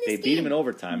going to win this They game. beat them in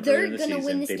overtime They're earlier in the going to season.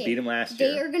 win this They game. beat them last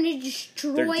They year. are going to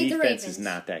destroy Their the Ravens. defense is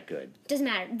not that good. Doesn't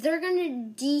matter. They're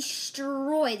going to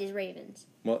destroy the Ravens.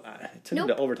 Well, it took them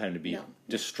Nope. to overtime to beat No. them.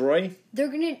 Destroy? They're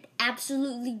going to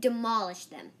absolutely demolish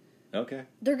them. Okay.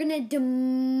 They're going to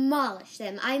demolish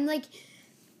them. I'm like,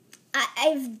 I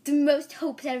have the most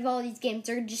hopes out of all these games.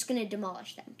 They're just going to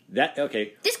demolish them.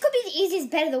 Okay. This could be the easiest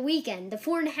bet of the weekend. The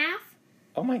 4.5.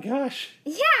 Oh my gosh.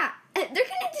 Yeah, they're going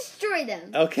to destroy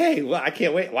them. Okay. Well, I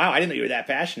can't wait. Wow, I didn't know you were that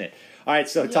passionate. All right,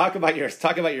 so talk about your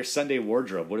Sunday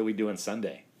wardrobe. What are we doing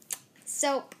Sunday?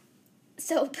 Soap.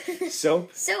 Soap?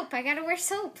 Soap. I got to wear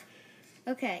soap.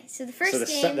 Okay, so the first So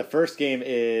game. the first game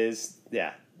is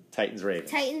Titans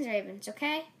Ravens. Titans, Ravens,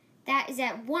 okay? That is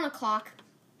at 1 o'clock.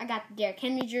 I got the Derrick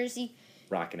Henry jersey.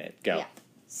 Rocking it. Go. Yeah.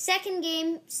 Second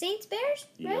game, Saints, Bears,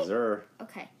 right? Yes, sir.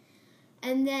 Okay.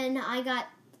 And then I got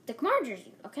the Kamara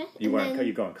jersey. Okay. You and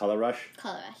you going color rush?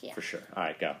 Color rush, yeah. For sure. All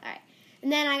right, go. All right.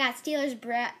 And then I got Steelers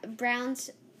Browns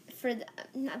for the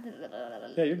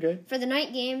Yeah, you're good. for the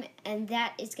night game, and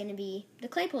that is going to be the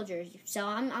Claypool jersey. So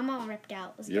I'm all repped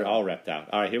out. You're all repped out.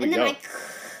 All right, here we and go. then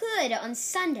I could on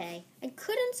Sunday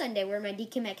wear my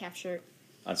DK Metcalf shirt.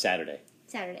 On Saturday.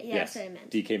 Saturday, yeah, Yes. that's what I meant.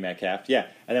 DK Metcalf. Yeah.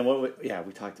 And then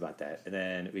we talked about that. And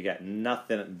then we got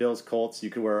nothing. Bills, Colts. You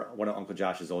could wear one of Uncle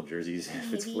Josh's old jerseys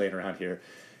if it's Maybe. laying around here.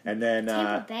 And then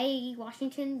Tampa Bay,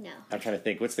 Washington, no. I'm trying to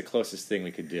think. What's the closest thing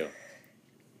we could do?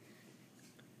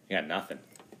 You got nothing.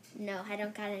 No, I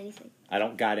don't got anything. I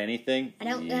don't got anything. I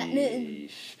don't got nothing.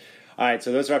 Yeesh. All right,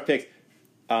 so those are our picks.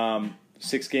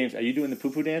 6 games. Are you doing the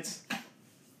poo-poo dance? Are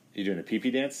you doing the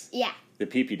pee-pee dance? Yeah, The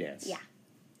pee-pee dance. yeah.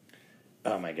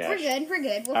 Oh my gosh. We're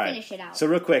good. We'll All right. finish it out. So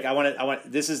real quick,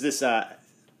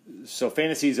 so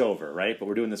fantasy's over, right? But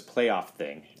we're doing this playoff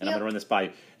thing, and I'm Yep. going to run this by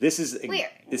you. This is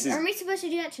Aren't we supposed to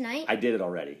do that tonight? I did it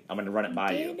already. I'm going to run it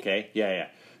by you, did? okay? Yeah.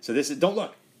 So this is don't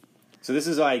look. So this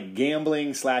is like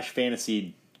gambling /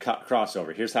 fantasy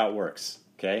crossover. Here's how it works,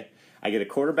 okay? I get a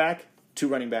quarterback, 2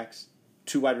 running backs,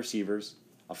 2 wide receivers,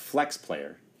 a flex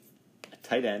player, a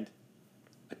tight end,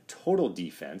 a total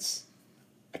defense,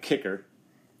 a kicker,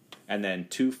 and then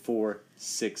 2, 4,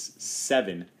 6,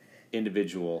 7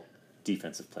 individual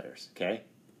defensive players, okay?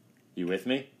 You with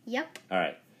me? Yep, All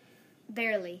right.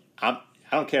 barely. I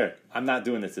don't care. I'm not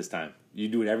doing this time. You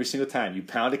do it every single time. You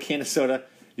pound a can of soda,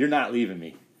 you're not leaving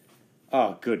me.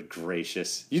 Oh, good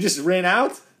gracious. You just ran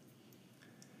out?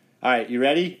 All right, you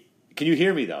ready? Can you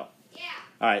hear me, though? Yeah.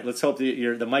 All right, let's hope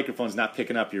that the microphone's not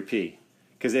picking up your pee.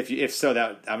 Because if so,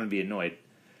 I'm going to be annoyed.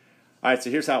 All right, so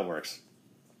here's how it works.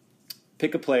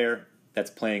 Pick a player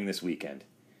that's playing this weekend.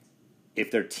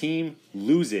 If their team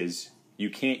loses, you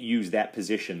can't use that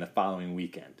position the following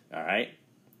weekend. All right?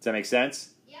 Does that make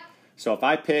sense? Yeah. So if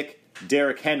I pick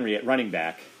Derrick Henry at running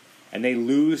back and they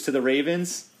lose to the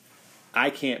Ravens, I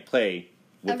can't play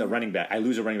with a running back. I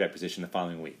lose a running back position the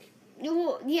following week.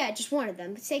 Well, yeah, just one of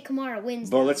them. Say Kamara wins.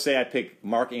 But though. let's say I pick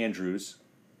Mark Andrews,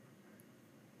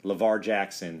 LeVar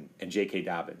Jackson, and J.K.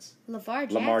 Dobbins.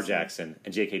 Lamar Jackson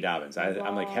and J.K. Dobbins.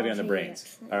 I'm like heavy on the brains,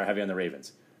 Jackson. or heavy on the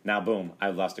Ravens. Now, boom,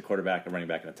 I've lost a quarterback, a running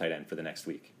back, and a tight end for the next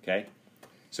week, okay?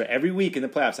 So every week in the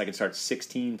playoffs, I can start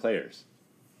 16 players.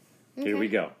 Here we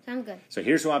go. Sounds good. So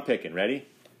here's who I'm picking. Ready?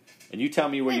 And you tell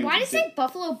me where Wait, you... why does it say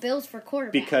Buffalo Bills for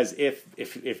quarterback? Because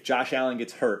if Josh Allen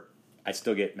gets hurt, I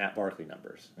still get Matt Barkley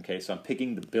numbers. Okay, so I'm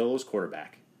picking the Bills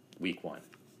quarterback week 1,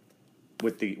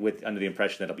 with under the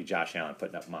impression that it'll be Josh Allen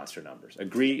putting up monster numbers.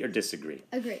 Agree or disagree?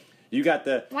 Agree. You got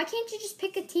the... Why can't you just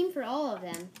pick a team for all of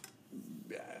them?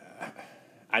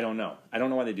 I don't know. I don't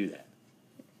know why they do that.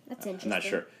 That's I'm interesting. not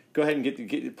sure. Go ahead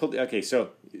and pull. Okay, so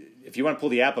if you want to pull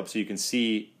the app up so you can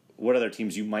see what other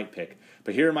teams you might pick.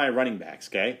 But here are my running backs.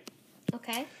 Okay.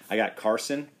 Okay. I got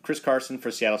Chris Carson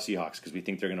for Seattle Seahawks because we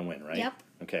think they're going to win, right? Yep.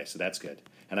 Okay, so that's good.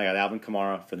 And I got Alvin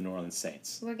Kamara for the New Orleans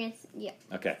Saints. We're gonna. Yep.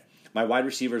 Okay. My wide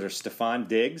receivers are Stephon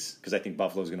Diggs because I think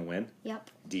Buffalo's going to win. Yep.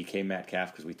 DK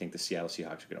Metcalf because we think the Seattle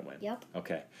Seahawks are going to win. Yep.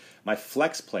 Okay. My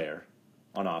flex player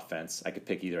on offense, I could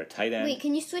pick either a tight end. Wait,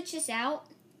 can you switch this out?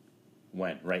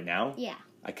 When? Right now? Yeah.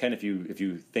 I can if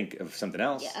you think of something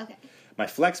else. Yeah. Okay. My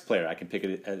flex player, I can pick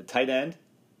a tight end,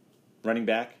 running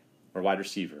back, or wide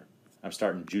receiver. I'm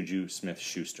starting Juju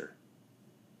Smith-Schuster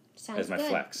Sounds as my good.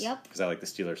 flex Yep. because I like the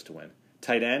Steelers to win.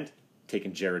 Tight end,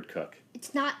 taking Jared Cook. It's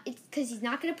because he's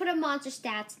not gonna put up monster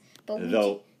stats, but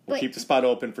Though we'll keep the spot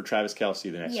open for Travis Kelce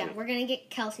the next yeah, week. we're gonna get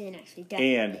Kelsey the next week.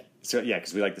 Definitely. And so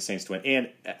because we like the Saints to win. And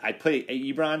I play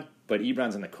Ebron, but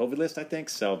Ebron's on the COVID list, I think.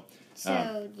 So,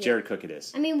 yeah. Jared Cook it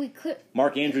is. I mean, we could.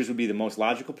 Mark Andrews would be the most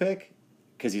logical pick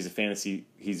because he's a fantasy.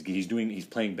 He's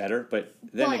playing better. But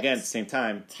then But again, at the same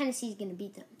time, Tennessee's gonna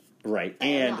beat them right? By a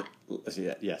And lot.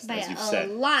 yes, by as you've a said.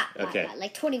 lot. Okay.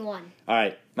 Like 21. All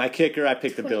right, my kicker. I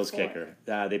picked the Bills 24.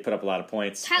 kicker. They put up a lot of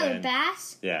points. Tyler and-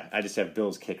 Bass. Yeah, I just have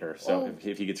Bills kicker. So Oh.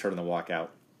 if he gets hurt on the walkout,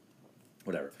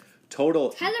 whatever. Total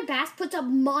Tyler Bass puts up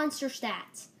monster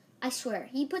stats. I swear,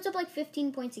 he puts up like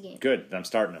 15 points a game. good. I'm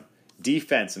starting him.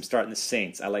 Defense. I'm starting the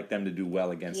Saints. I like them to do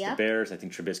well against the Yep. Bears. I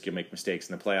think Trubisky will make mistakes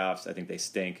in the playoffs. I think they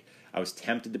stink. I was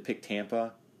tempted to pick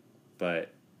Tampa,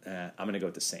 but I'm going to go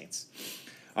with the Saints.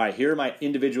 All right, here are my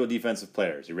individual defensive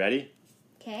players. You ready?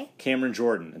 Okay. Cameron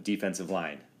Jordan, a defensive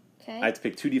line. Okay. I had to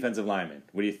pick 2 defensive linemen.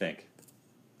 What do you think?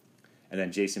 And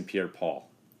then Jason Pierre-Paul.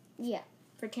 Yeah.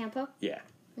 For Tampa. Yeah.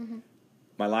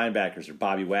 My linebackers are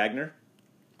Bobby Wagner,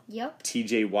 Yep.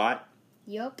 T.J. Watt,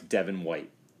 Yep. Devin White.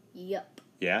 Yep.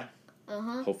 Yeah?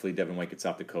 Uh-huh. Hopefully Devin White gets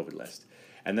off the COVID list.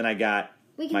 And then I got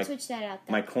We can switch that out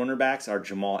then. my cornerbacks are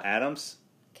Jamal Adams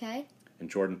Okay. and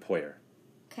Jordan Poyer.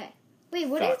 Okay. Wait,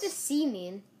 what Thoughts? does the C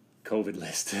mean? COVID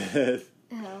list.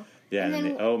 Oh. Yeah, And and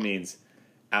then- the O means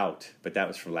out, but that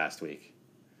was from last week.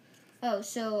 Oh,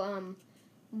 so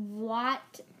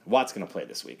Watt. Watt's going to play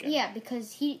this weekend. Yeah,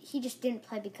 because he just didn't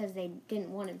play because they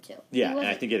didn't want him to. Yeah, He and I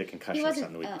wasn't- think he had a concussion or wasn't-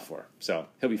 something the week oh. before. So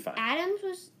he'll be fine.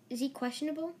 Is he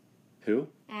questionable? Who?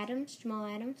 Jamal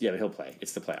Adams? Yeah, but he'll play.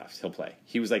 It's the playoffs. He'll play.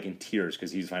 He was like in tears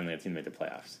because he's finally a team that made the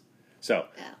playoffs. So,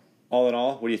 Oh. all in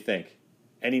all, what do you think?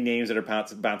 Any names that are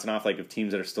bouncing off, like of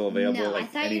teams that are still available? No, like I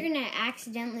thought you were going to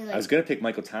accidentally, I was going to pick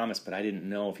Michael Thomas, but I didn't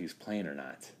know if he was playing or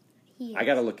not. He I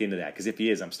got to look into that because if he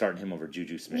is, I'm starting him over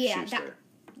Juju Smith-Schuster.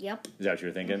 Yep. Is that what you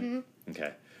were thinking? Mm-hmm.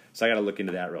 Okay. So I got to look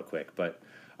into that real quick. But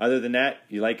other than that,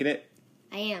 you liking it?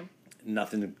 I am.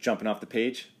 Nothing jumping off the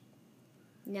page?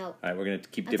 No. All right, we're going to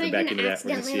keep I dipping thought you back were into gonna that. We're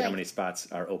going to see how accidentally, many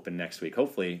spots are open next week.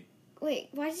 Hopefully, Wait,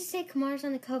 why does it say Kamar's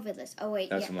on the COVID list? Oh, wait.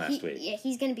 That was from last week. Yeah,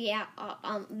 he's going to be out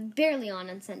barely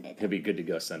on Sunday. he'll be good to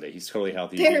go Sunday. He's totally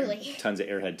healthy. Barely. He's eating tons of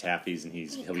Airhead Taffies, and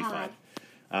he'll be God.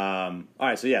 fine. All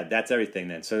right, so yeah, that's everything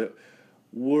then. So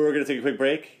we're going to take a quick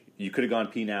break. You could have gone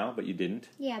pee now, but you didn't.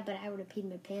 Yeah, but I would have peed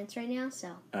my pants right now, so.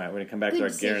 All right, we're going to come back Good to our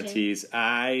decision. guarantees.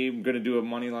 I'm going to do a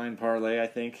money line parlay, I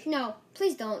think. No,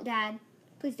 please don't, Dad.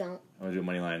 Please don't. I'm going to do a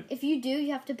money line. If you do,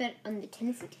 you have to bet on the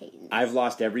Tennessee Titans. I've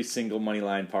lost every single money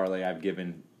line parlay I've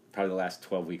given probably the last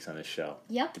 12 weeks on this show.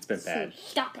 Yep. It's been So bad.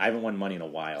 stop it. I haven't won money in a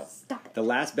while. Stop it. The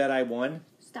last bet I won,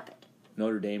 Stop it.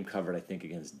 Notre Dame covered, I think,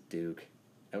 against Duke.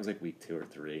 That was like week 2 or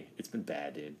 3. It's been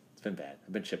bad, dude. It's been bad.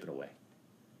 I've been chipping away.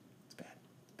 It's bad.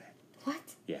 Bad. What?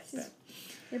 Yeah, it's bad.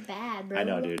 You're bad, bro. I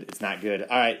know, dude. It's not good.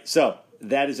 All right, so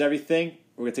that is everything.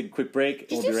 We're going to take a quick break.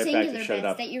 Just We'll do be right back singular to shut it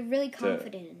bets up. that you're really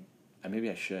confident in.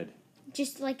 Maybe I should.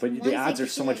 Just like But ones the that odds are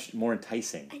get so you, much more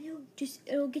enticing. I know. Just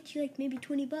it'll get you like maybe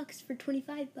 $20 for $25.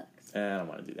 I don't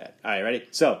want to do that. All right, ready?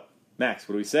 So, Max,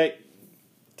 what do we say?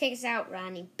 Take us out,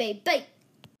 Ronnie. Baby.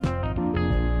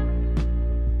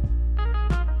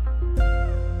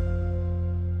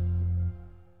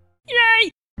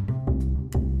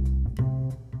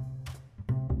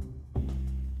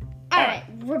 All right,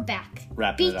 we're back.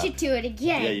 Wrapping it Beat up. you to it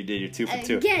again. Yeah, you did. You're 2 for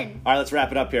 2. Again. All right, let's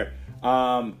wrap it up here.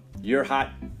 Your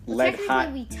hot, lead technically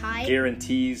hot we tied.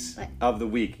 guarantees But- of the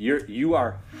week. You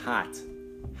are hot,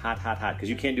 because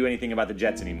you can't do anything about the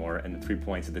Jets anymore and the 3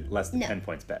 points and the less than No. 10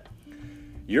 points bet.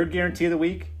 Your guarantee of the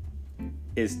week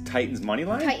is Titans money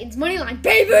line. Titans money line,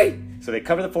 baby. So they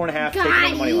cover the 4.5, taking Got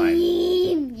on the money line.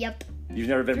 him. Yep. You've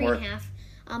never been more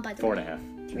 3.5. By the 4.5.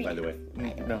 Three By the way, and a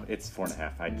half, by the no, it's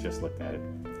 4.5. I just looked at it.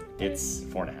 It's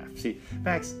 4.5. See,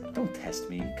 Max, don't test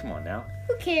me. Come on now.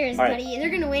 Who cares, All right. buddy? They're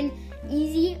gonna win.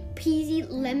 Easy peasy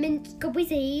lemon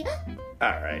squeezy. All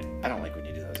right, I don't like when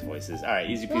you do those voices. All right,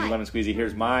 easy peasy Why? lemon squeezy.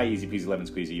 Here's my easy peasy lemon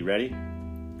squeezy. You ready?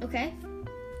 Okay.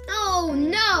 Oh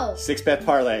no! 6-bet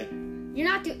parlay. You're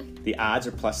not doing. The odds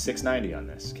are plus 690 on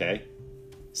this. Okay,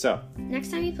 so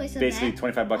Next time you place a basically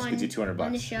bet $25 on, gets you $200.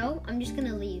 on the show, I'm just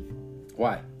gonna leave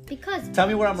Why? because Tell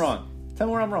me where I'm wrong. Tell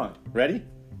me where I'm wrong. Ready?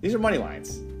 These are money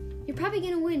lines. you're probably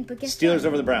gonna win. But guess Steelers what?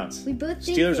 over the Browns. We both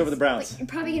think Steelers this, over the Browns. But you're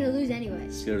probably gonna lose anyway.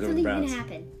 Steelers over the Something's Browns. gonna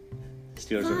happen.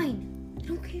 Steelers over. Fine. I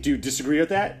don't care. Do you disagree with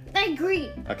that? I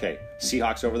agree. Okay.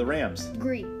 Seahawks over the Rams.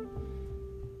 Agree.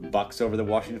 Bucks over the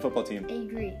Washington football team. I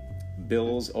agree.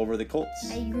 Bills over the Colts.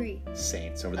 I agree.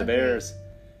 Saints over the Agree. Bears.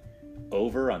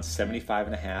 Over on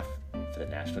 75.5 for the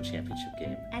national championship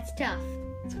game. That's tough.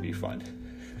 It's gonna be fun.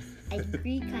 I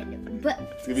agree, kind of. But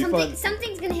gonna be fun.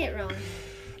 something's gonna hit wrong.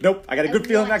 Nope. I got a good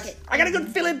feeling, watch Max. it. I got a good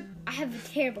feeling. I have a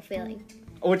terrible feeling.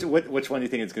 Which one do you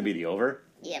think it's gonna be? The over?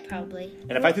 Yeah, probably.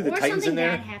 And if I threw the Or Titans in something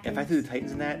there, bad happens. if I threw the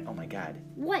Titans in that, oh my god,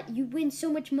 What? You win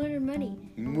so much more money.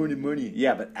 money.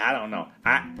 Yeah, but I don't know.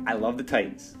 I love the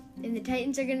Titans. And the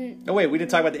Titans are gonna. Oh wait, we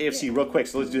didn't talk about the AFC real quick,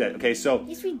 so let's do that. Okay, so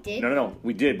Yes, we did. no,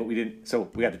 we did, but we didn't. So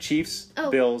we got the Chiefs, Oh.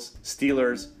 Bills,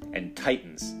 Steelers, and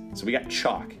Titans. So we got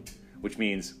chalk, which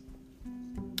means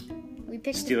We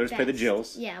picked Steelers the play the best.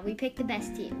 Jills. Yeah, we picked the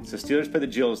best team. so Steelers play the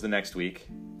Jills the next week.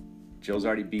 Jills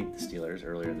already beat the Steelers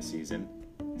earlier in the season.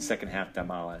 Second half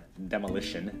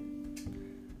demolition.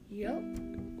 Yep.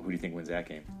 Who do you think wins that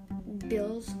game?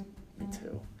 Bills. Me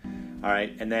too. All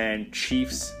right, and then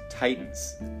Chiefs,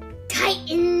 Titans.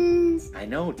 Titans. I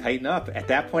know, tighten up. At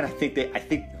that point, I think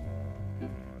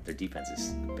their defense is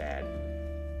bad.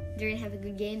 They're gonna have a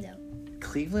good game though.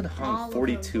 Cleveland All hung of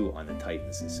 42 on the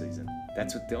Titans this season.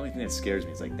 That's what the only thing that scares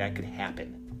me is like that could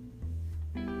happen.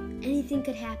 Anything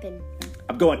could happen.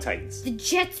 I'm going Titans. The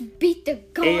Jets beat the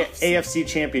Goths. AFC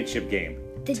Championship game.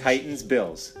 The Titans,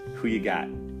 Bills. Who you got?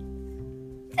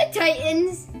 The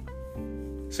Titans.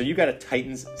 So you got a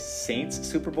Titans Saints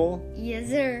Super Bowl. Yes,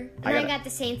 sir. And I I got- got the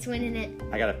Saints winning it.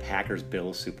 I got a Packers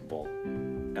Bills Super Bowl,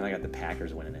 and I got the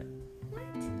Packers winning it. What?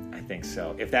 I think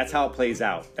so. If that's how it plays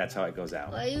out, that's how it goes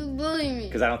out. Why are you bullying me?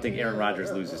 Because I don't think Aaron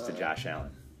Rodgers loses to Josh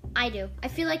Allen. I do. I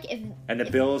feel like if the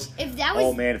Bills, if that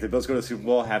was, if the Bills go to the Super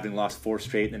Bowl, having lost 4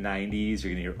 straight in the 90s,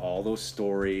 you're going to hear all those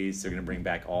stories. They're going to bring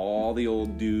back all the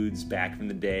old dudes back from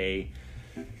the day.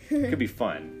 It could be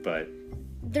fun, but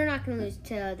they're not going to lose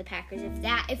to the Packers if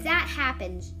that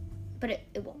happens, but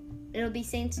it won't. It'll be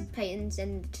Saints, Titans,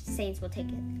 and the Saints will take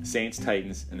it. Saints,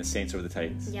 Titans, and the Saints over the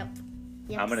Titans. Yep.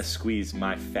 I'm going to squeeze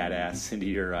my fat ass into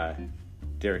your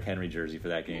Derrick Henry jersey for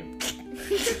that game.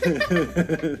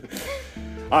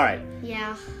 All right.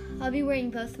 Yeah, I'll be wearing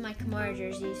both my Kamara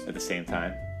jerseys. At the same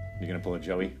time? You're going to pull a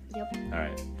Joey? Yep. All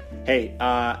right. Hey,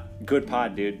 good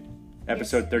pod, dude.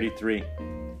 Episode 33.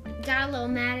 Got a little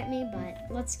mad at me, but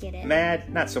let's get it.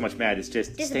 Mad? Not so much mad. It's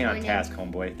just stay on task,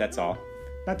 homeboy. That's all.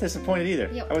 Not disappointed either.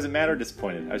 Yep. I wasn't mad or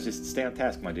disappointed. I was just stay on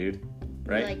task, my dude.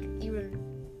 Right?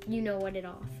 You know what it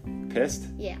off. Pissed?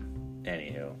 Yeah.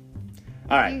 Anywho.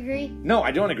 All right. Do you agree? No,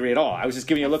 I don't agree at all. I was just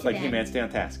giving you a look That's like, hey, man, stay on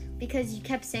task. Because you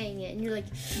kept saying it, and you're like...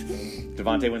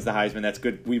 Devontae wins the Heisman. That's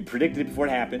good. We predicted it before it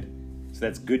happened. So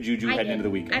that's good juju heading into the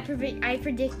weekend. I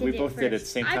predicted it. We both did it at the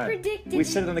same time. I predicted We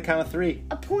said it on the count of 3.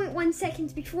 0.1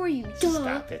 seconds before you.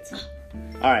 Stop it.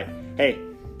 All right. Hey,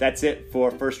 that's it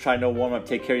for First Try No Warm-Up.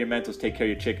 Take care of your mentals. Take care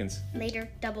of your chickens. Later.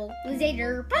 Double.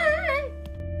 Later. Bye.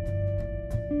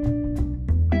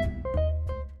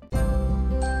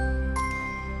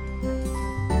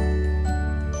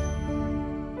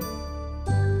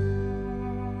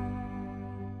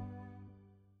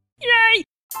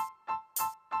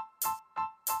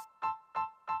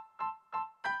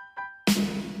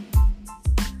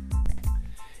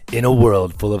 In a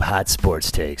world full of hot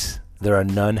sports takes, there are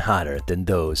none hotter than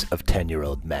those of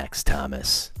 10-year-old Max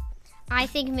Thomas. I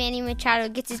think Manny Machado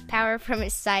gets his power from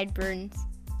his sideburns.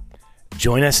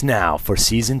 Join us now for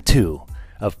Season 2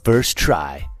 of First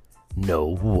Try No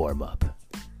Warm-Up.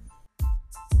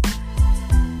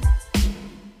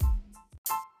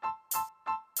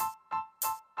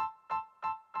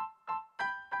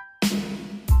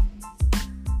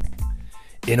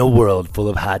 In a world full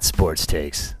of hot sports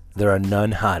takes, there are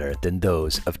none hotter than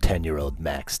those of 10-year-old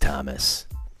Max Thomas.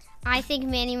 I think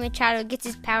Manny Machado gets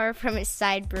his power from his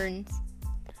sideburns.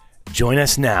 Join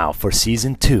us now for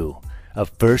Season 2 of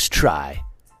First Try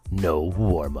No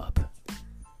Warm-Up.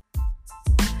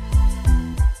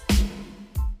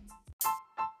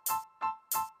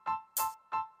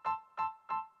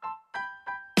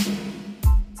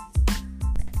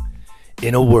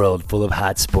 In a world full of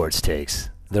hot sports takes,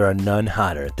 there are none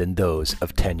hotter than those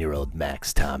of 10-year-old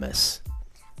Max Thomas.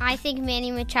 I think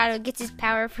Manny Machado gets his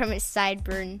power from his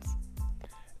sideburns.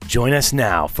 Join us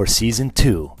now for Season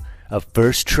 2 of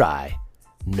First Try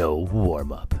No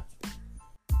Warm-Up.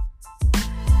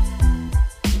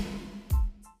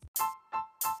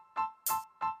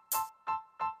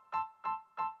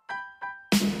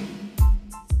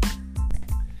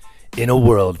 In a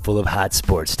world full of hot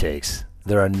sports takes,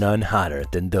 there are none hotter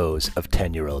than those of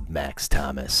 10-year-old Max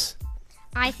Thomas.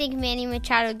 I think Manny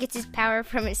Machado gets his power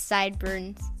from his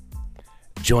sideburns.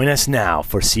 Join us now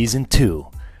for Season 2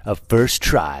 of First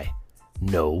Try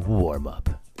No Warm-Up.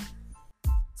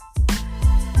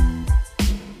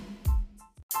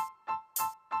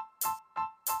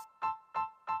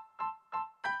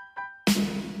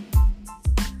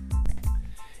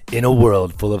 In a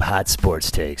world full of hot sports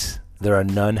takes, there are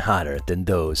none hotter than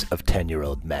those of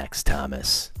 10-year-old Max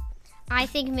Thomas. I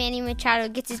think Manny Machado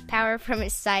gets his power from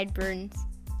his sideburns.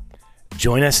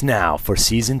 Join us now for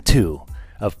Season 2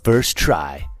 of First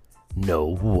Try No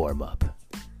Warm-Up.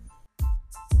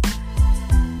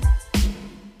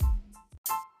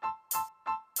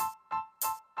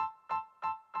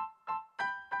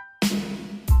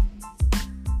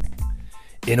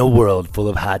 In a world full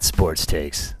of hot sports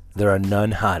takes, there are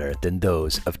none hotter than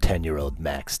those of 10-year-old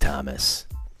Max Thomas.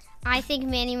 I think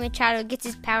Manny Machado gets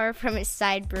his power from his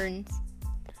sideburns.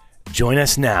 Join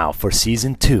us now for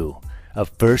Season 2 of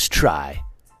First Try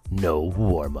No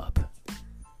Warm-Up.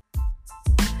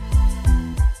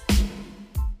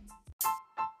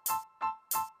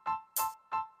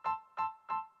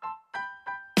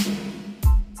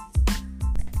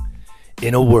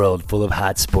 In a world full of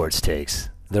hot sports takes,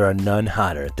 there are none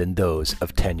hotter than those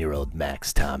of 10-year-old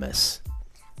Max Thomas.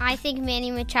 I think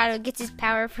Manny Machado gets his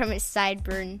power from his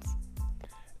sideburns.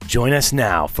 Join us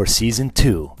now for Season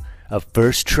 2 of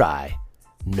First Try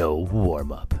No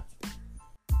Warm-Up.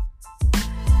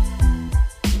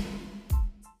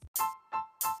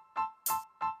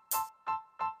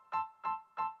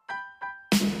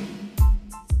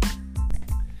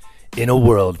 In a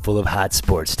world full of hot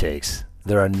sports takes,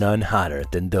 there are none hotter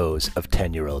than those of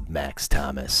 10-year-old Max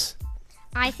Thomas.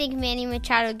 I think Manny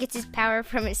Machado gets his power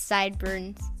from his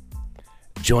sideburns.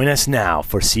 Join us now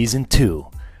for Season 2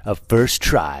 of First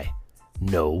Try,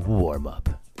 No Warm-Up.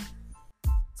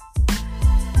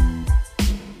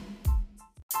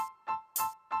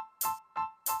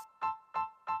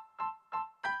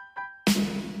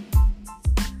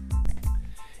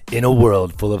 In a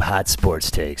world full of hot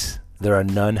sports takes, there are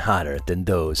none hotter than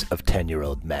those of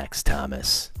 10-year-old Max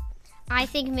Thomas. I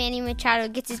think Manny Machado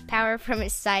gets his power from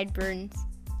his sideburns.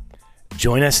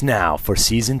 Join us now for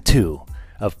Season 2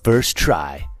 of First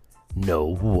Try, No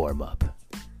Warm-Up.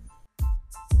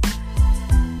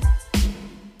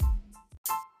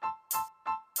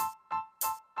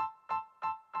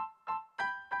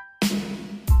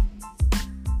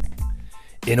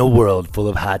 In a world full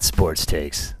of hot sports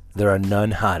takes, there are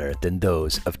none hotter than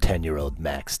those of 10-year-old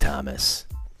Max Thomas.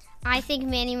 I think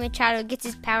Manny Machado gets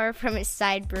his power from his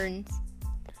sideburns.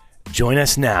 Join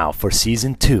us now for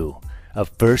Season 2 of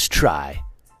First Try,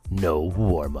 No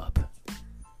Warm-Up.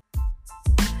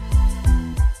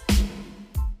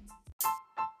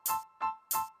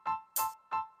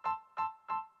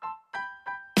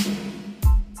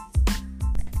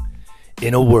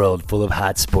 In a world full of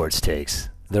hot sports takes,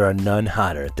 there are none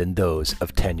hotter than those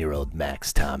of 10-year-old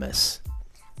Max Thomas.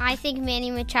 I think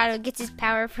Manny Machado gets his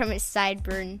power from his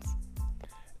sideburns.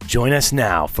 Join us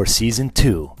now for Season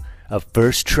 2 of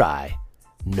First Try,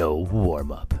 No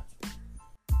Warm-Up.